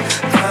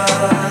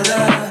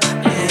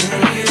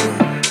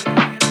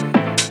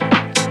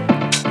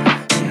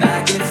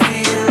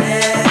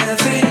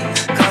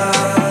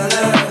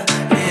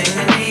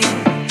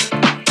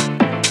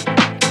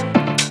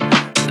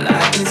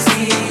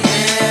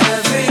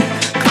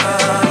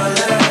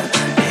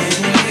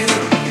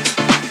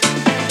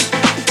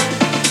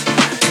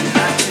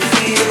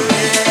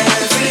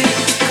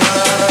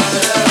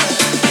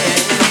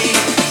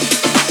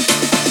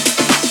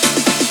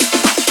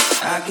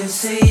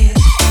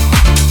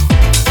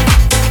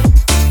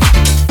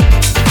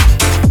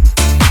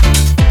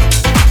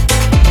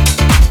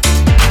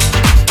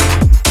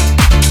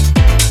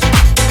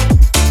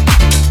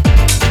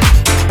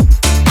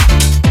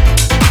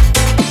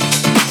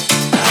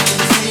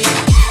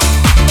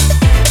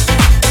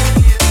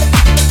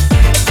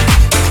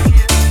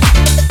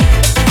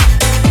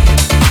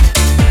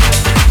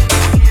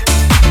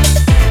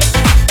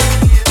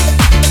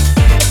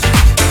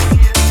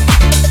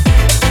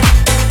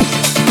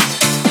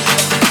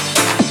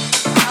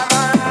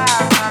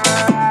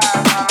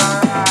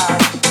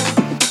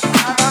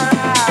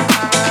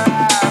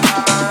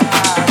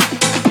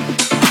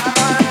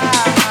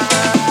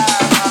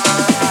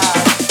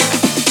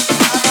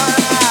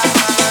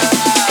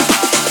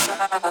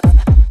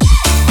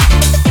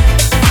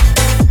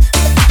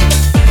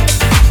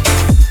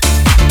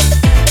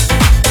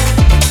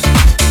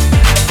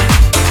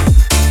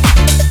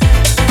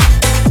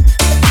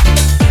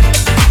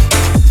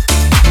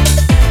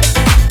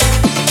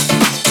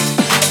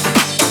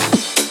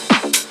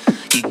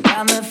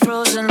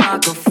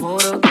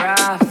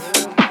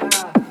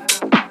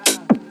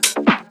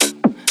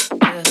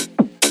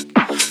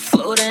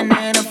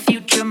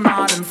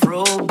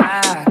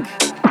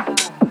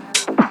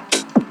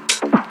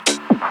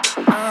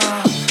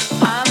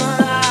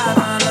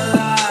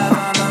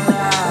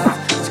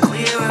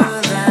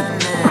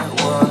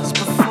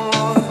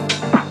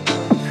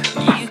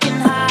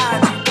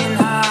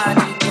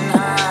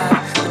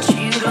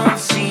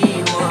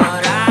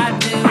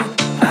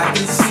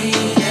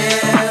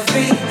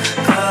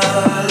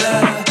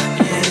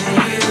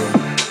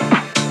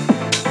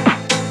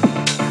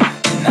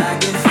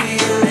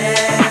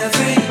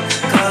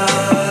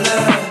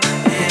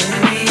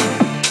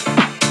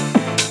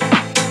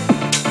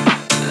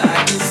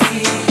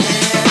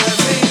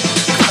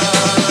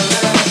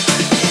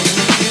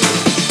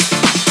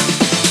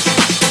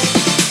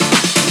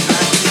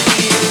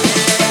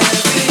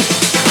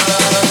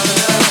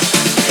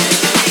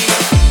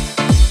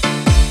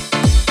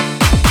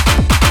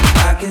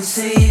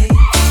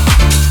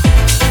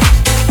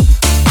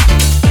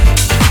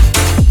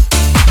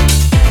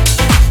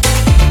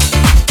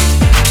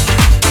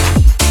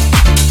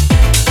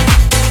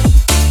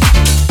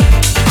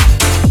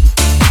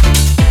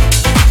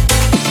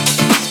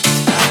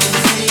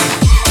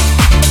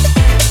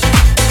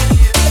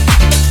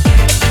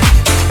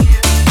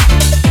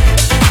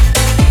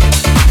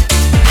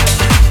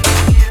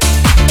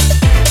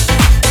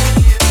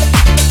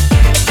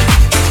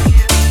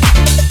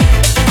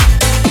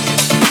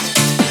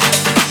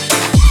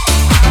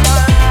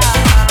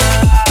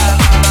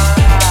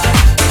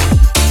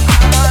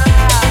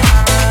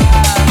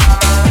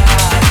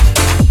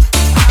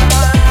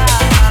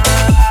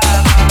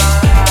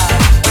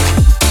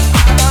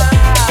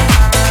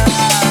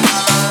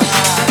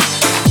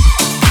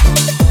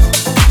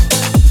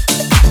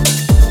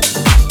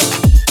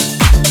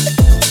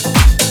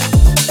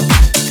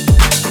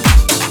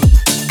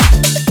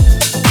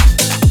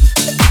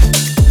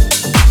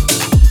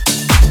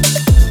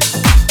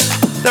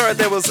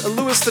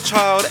 Louis the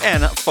Child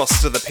and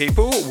Foster the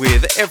People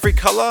with Every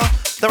Colour.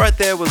 That right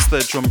there was the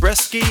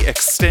Dombresky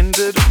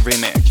Extended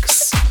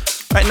Remix.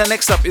 Right, now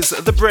next up is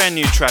the brand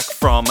new track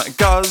from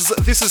Guz.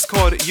 This is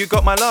called You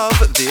Got My Love,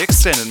 the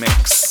Extended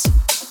Mix.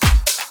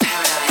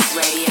 Paradise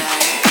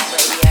Radio.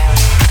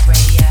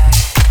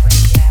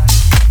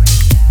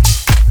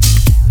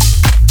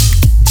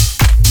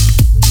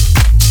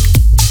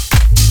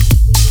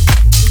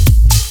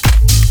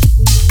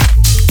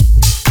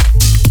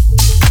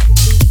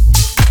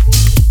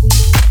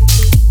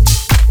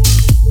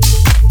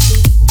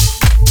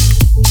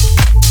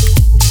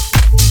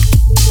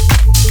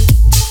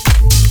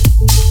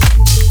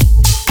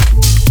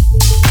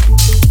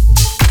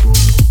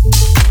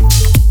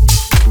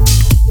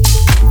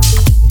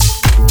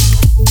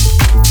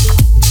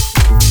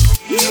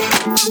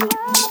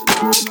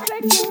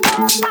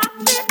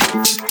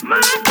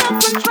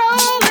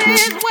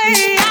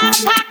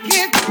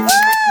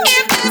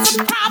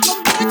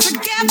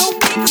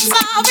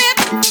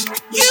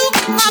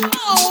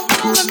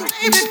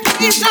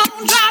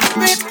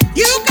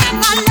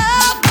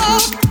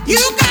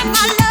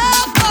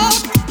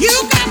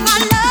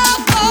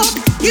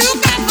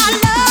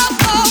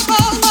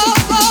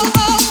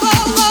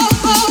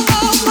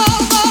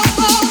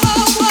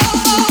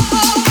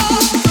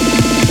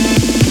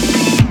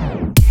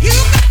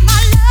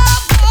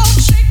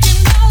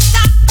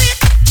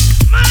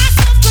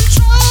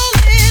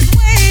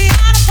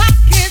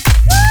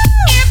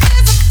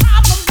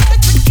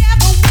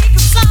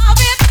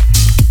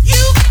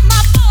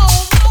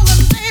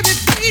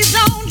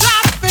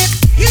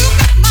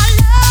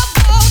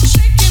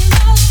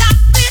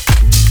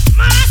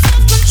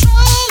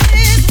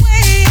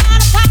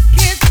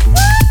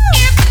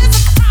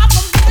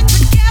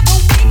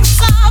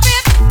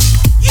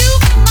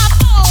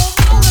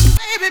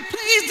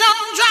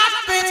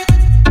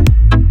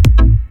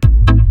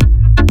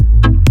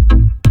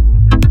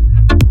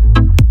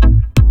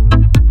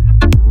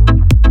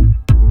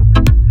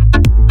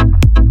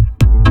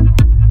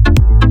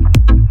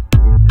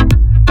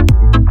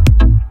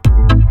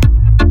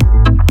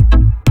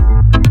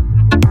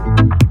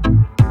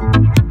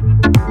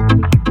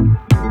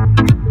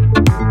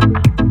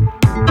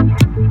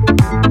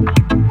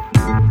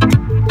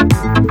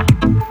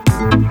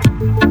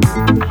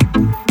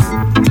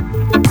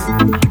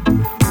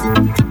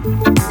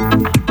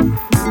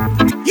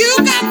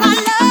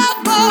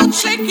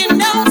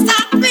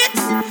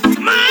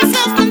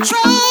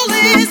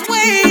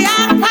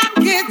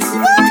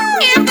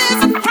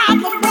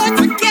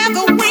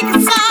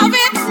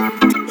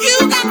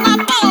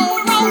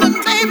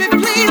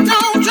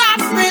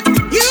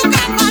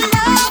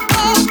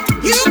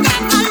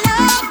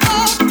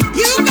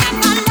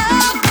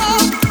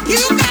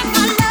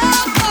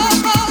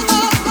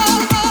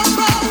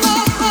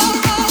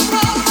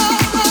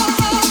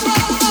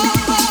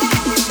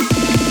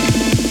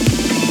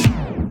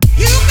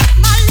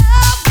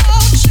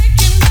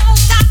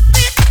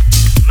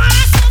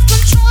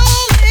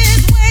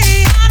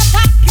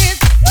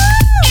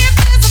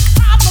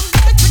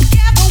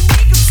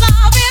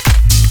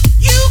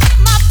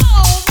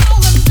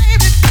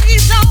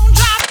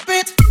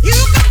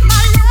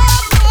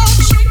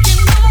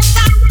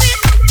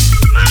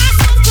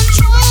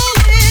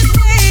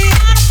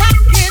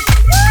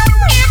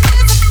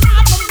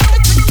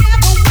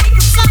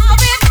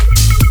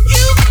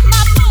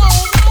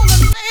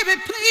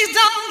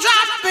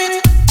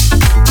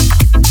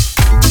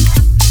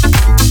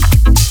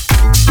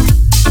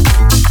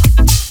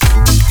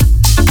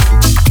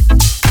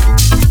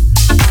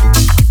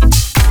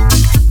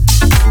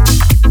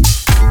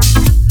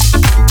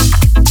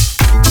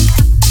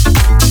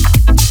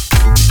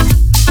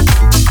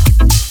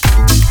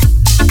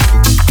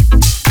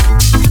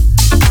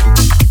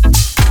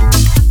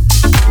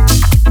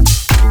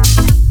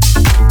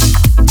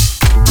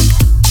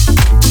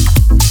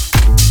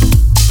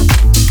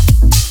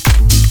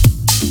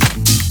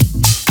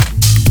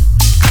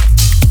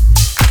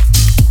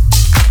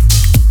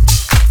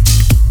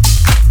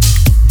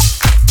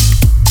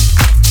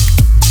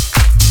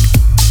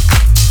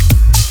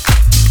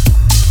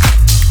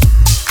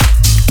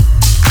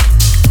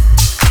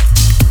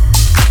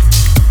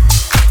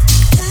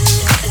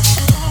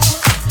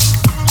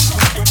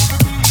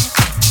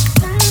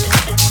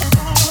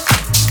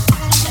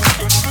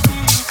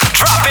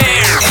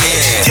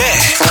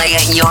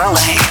 your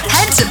way.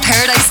 Head to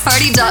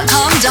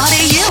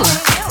paradiseparty.com.au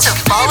to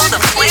follow the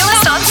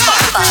playlist on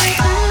Spotify.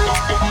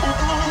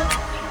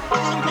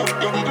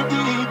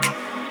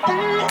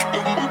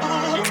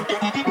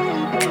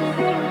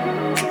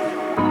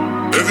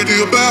 Every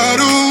day a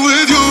battle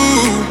with you.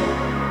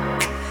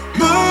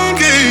 Mind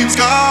games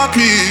got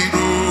me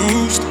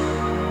bruised.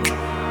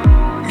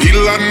 Need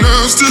a lot of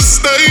nerves to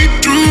stay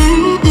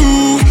true,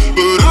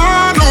 but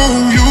I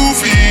know you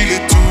feel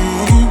it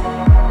too.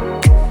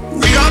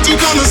 We are two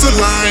colors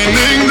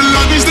aligning. The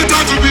light needs the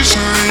dark to be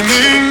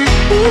shining.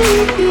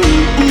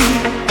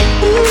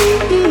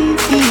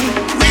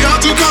 We are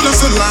two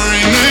colors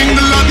aligning.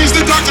 The light needs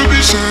the dark to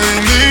be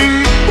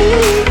shining.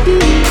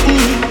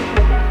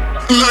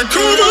 like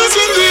covers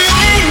in the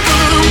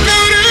open,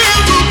 not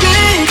ever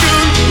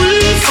broken. We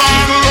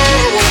find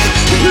love,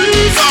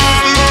 we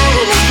find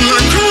love,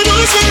 like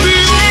covers in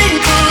the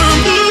open,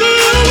 not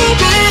ever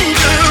broken.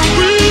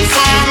 We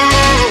find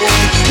love,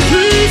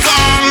 we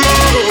find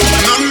love,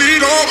 and I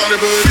need nobody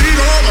but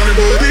nobody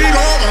but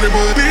nobody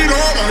but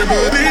nobody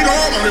but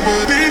nobody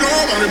but nobody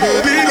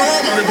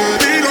but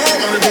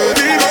nobody but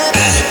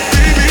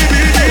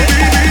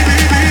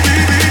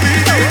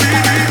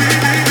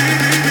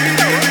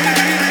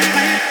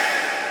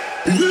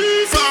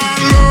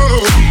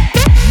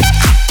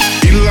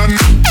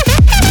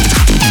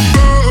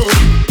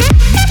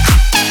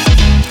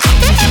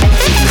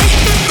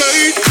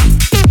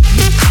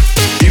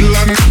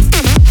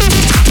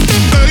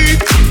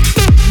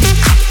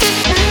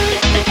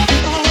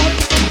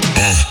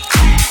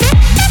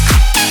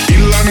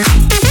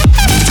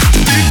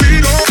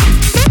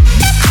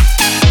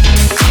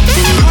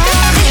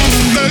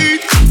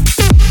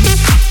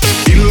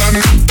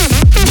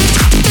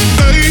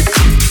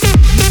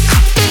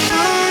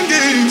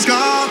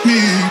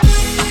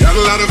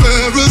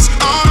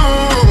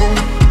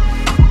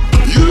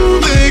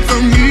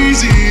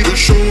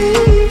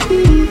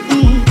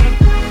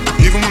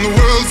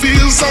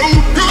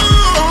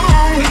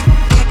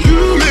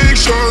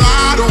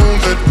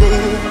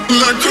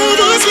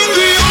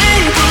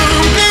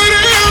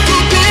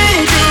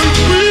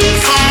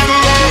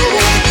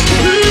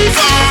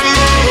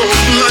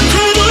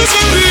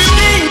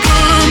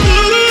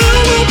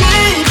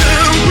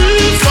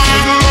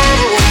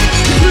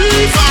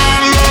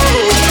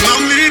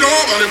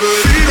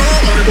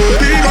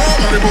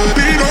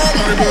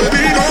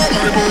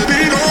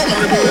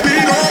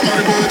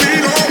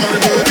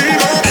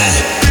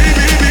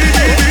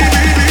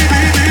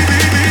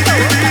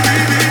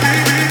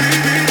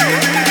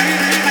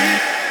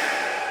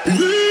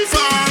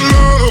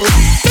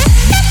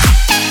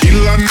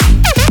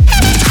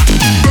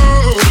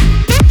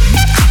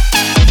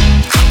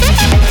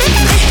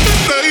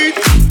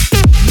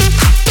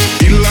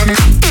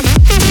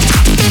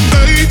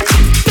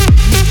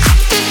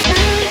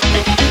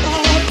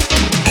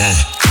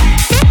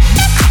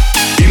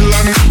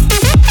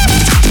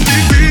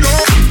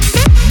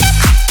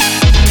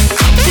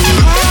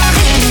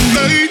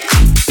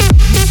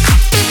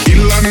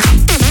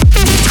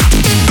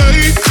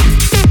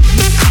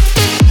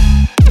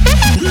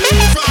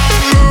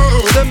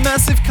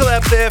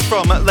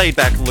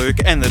Laidback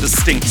Luke and the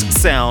distinct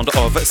sound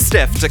of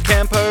Steph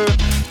DeCampo.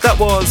 That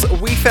was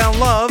We Found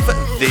Love,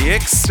 the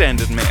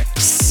extended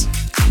mix.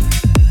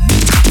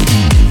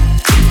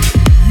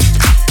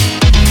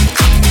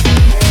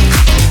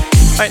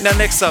 Alright, now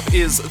next up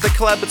is the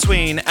collab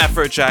between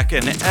Afrojack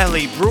and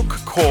Ally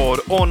Brooke called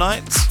All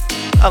Night.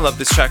 I love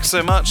this track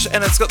so much,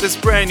 and it's got this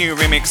brand new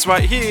remix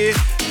right here.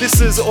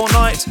 This is All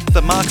Night,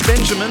 the Mark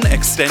Benjamin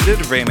extended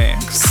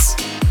remix.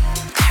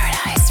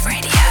 Paradise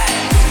Radio.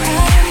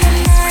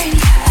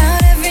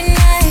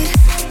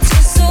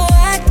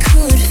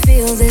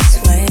 Feel this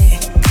way,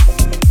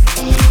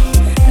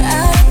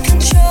 out of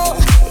control,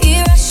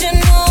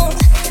 irrational.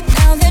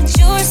 Now that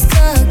you're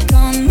stuck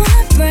on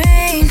my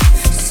brain,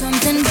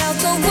 something about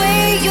the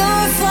way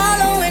you're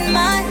following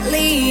my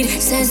lead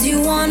says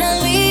you wanna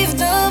leave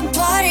the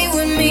party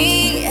with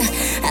me.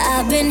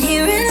 I've been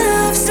hearing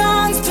love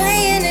songs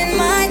playing in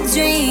my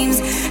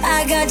dreams.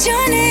 I got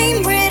your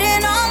name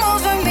written all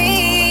over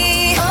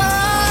me.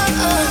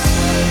 Oh,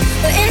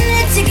 we're in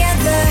it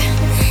together,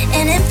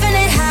 an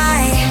infinite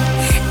high.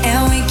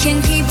 And we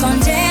can keep on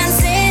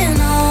dancing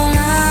all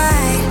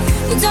night.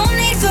 We don't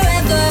need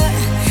forever,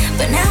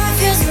 but now it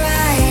feels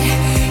right.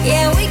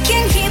 Yeah, we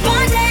can keep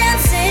on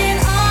dancing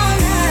all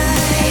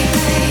night.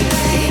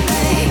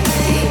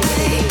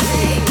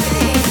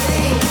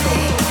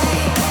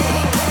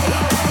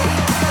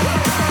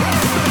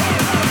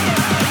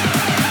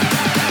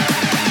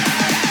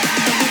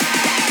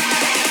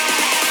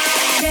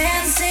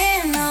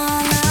 Dancing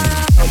all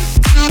night.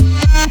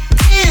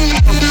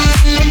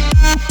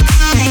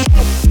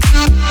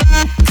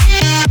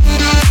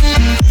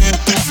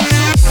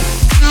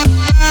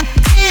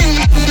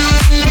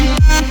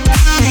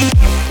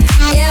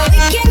 Yeah, we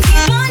can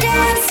keep on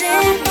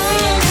dancing all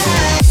night.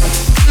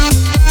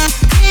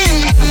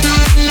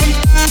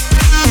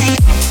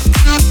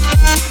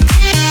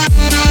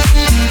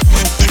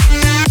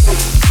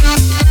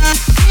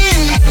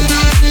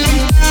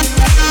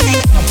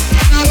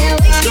 Yeah,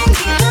 we can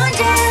keep on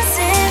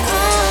dancing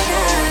all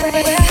night.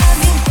 Where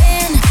have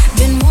you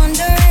been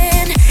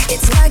wondering?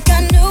 It's like I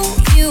knew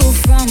you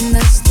from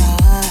the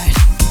start.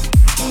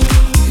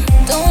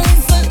 Don't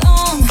leave for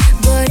long,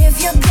 but if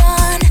you're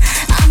gone,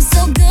 I'm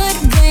so good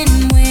when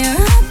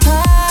we're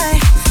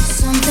apart.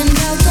 Something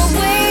about the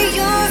way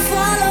you're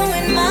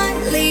following my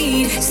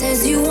lead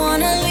says you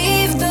wanna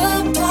leave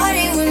the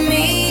party with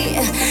me.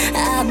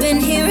 I've been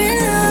hearing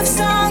love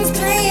songs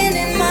playing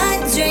in my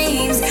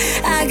dreams.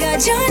 I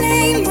got your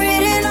name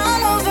written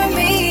all over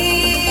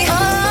me.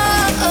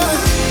 Oh,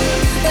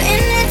 we're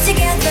in it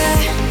together,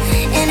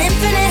 an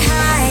infinite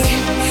high.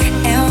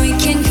 And we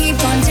can keep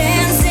on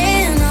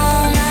dancing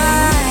all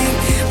night.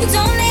 We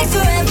don't need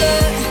forever.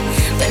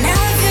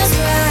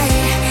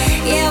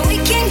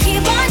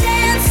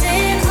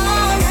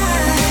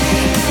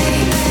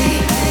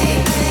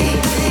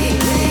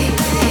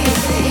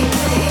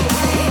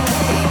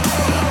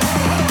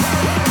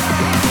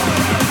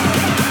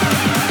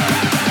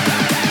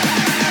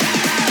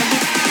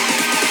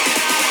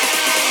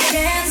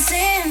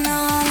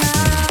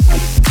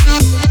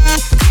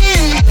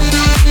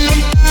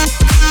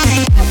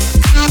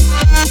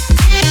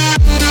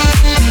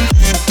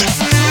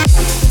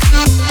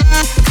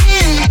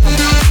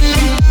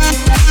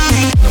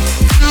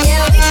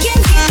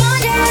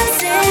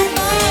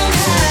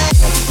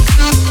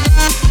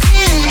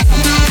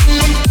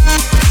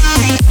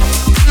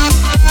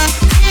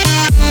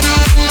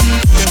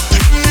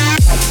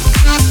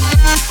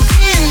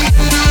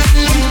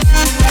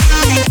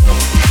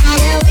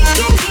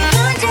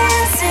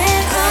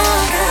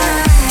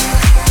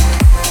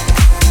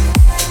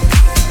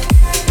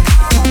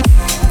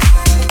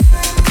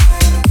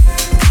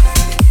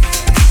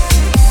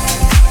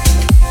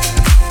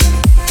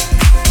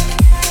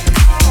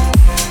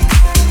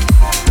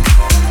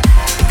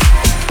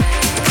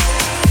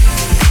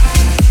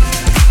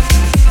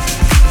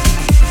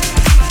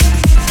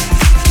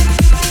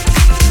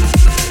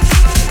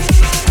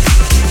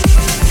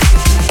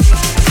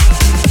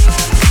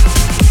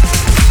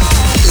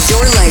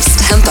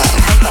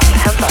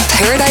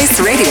 Paradise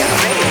Radio.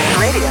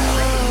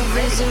 Love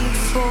isn't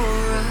for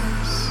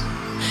us.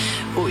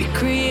 We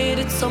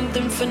created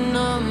something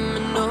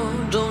phenomenal.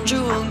 Don't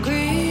you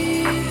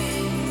agree?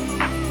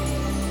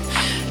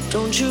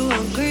 Don't you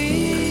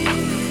agree?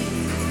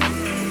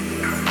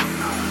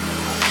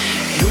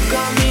 You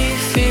got me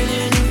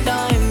feeling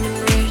diamond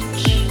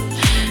rich.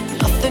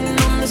 Nothing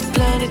on this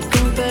planet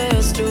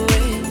compares to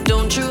it.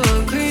 Don't you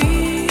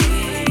agree?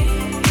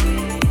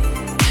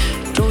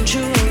 Don't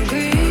you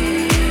agree?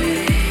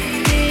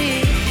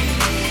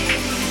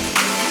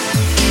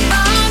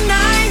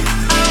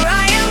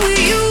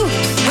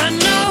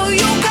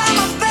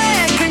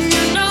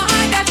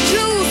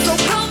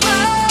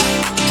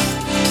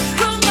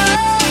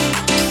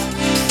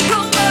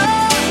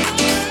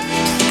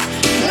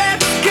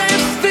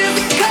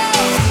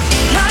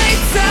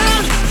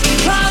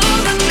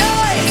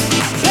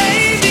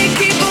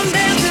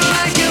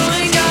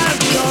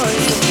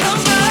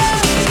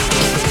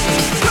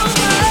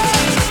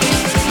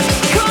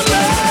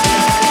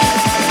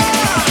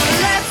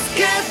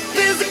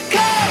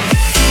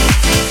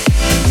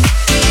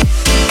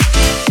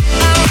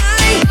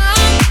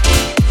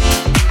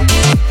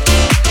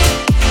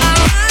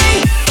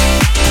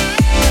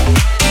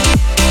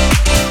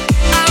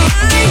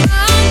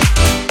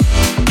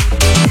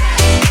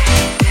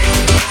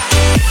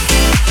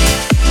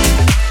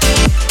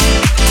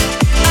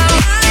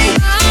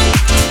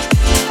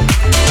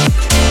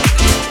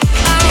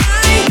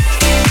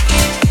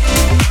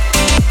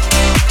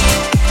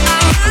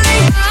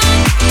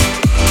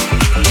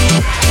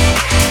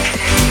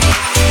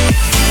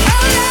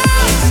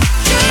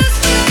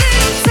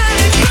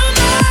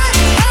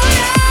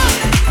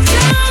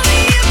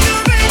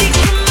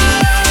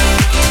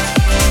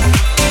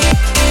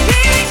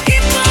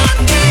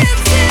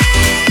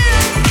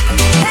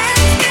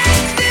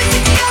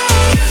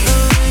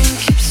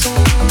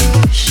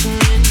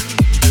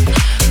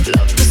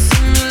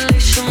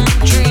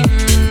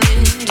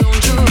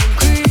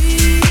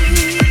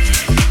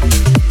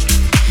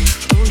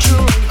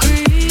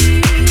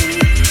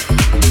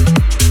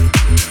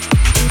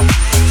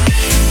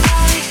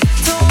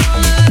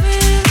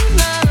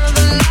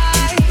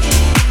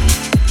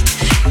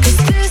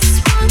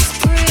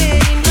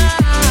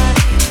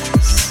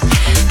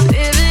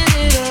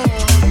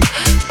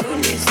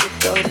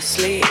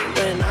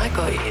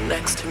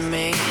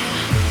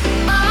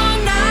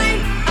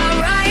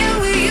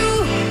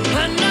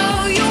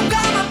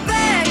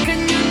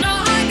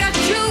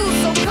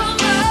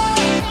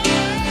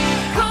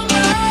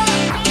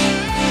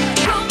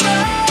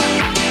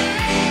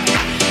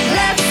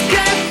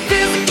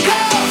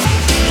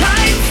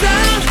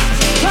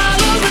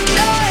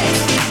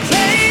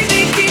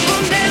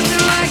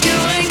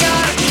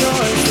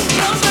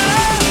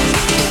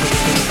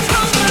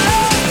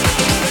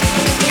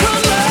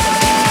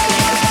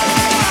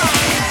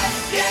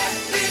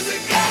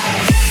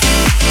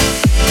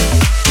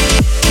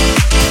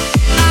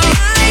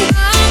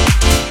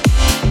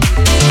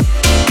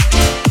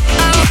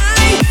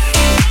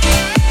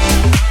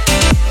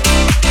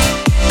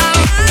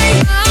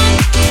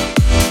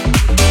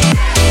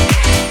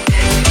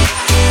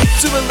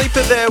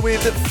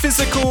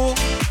 Physical.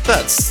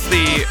 That's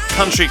the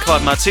Country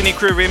Club Martini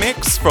Crew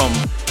remix from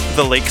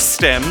The Leak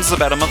Stems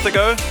about a month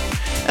ago.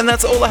 And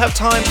that's all I have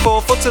time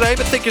for today,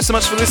 but thank you so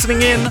much for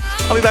listening in.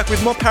 I'll be back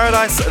with more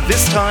Paradise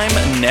this time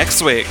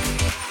next week.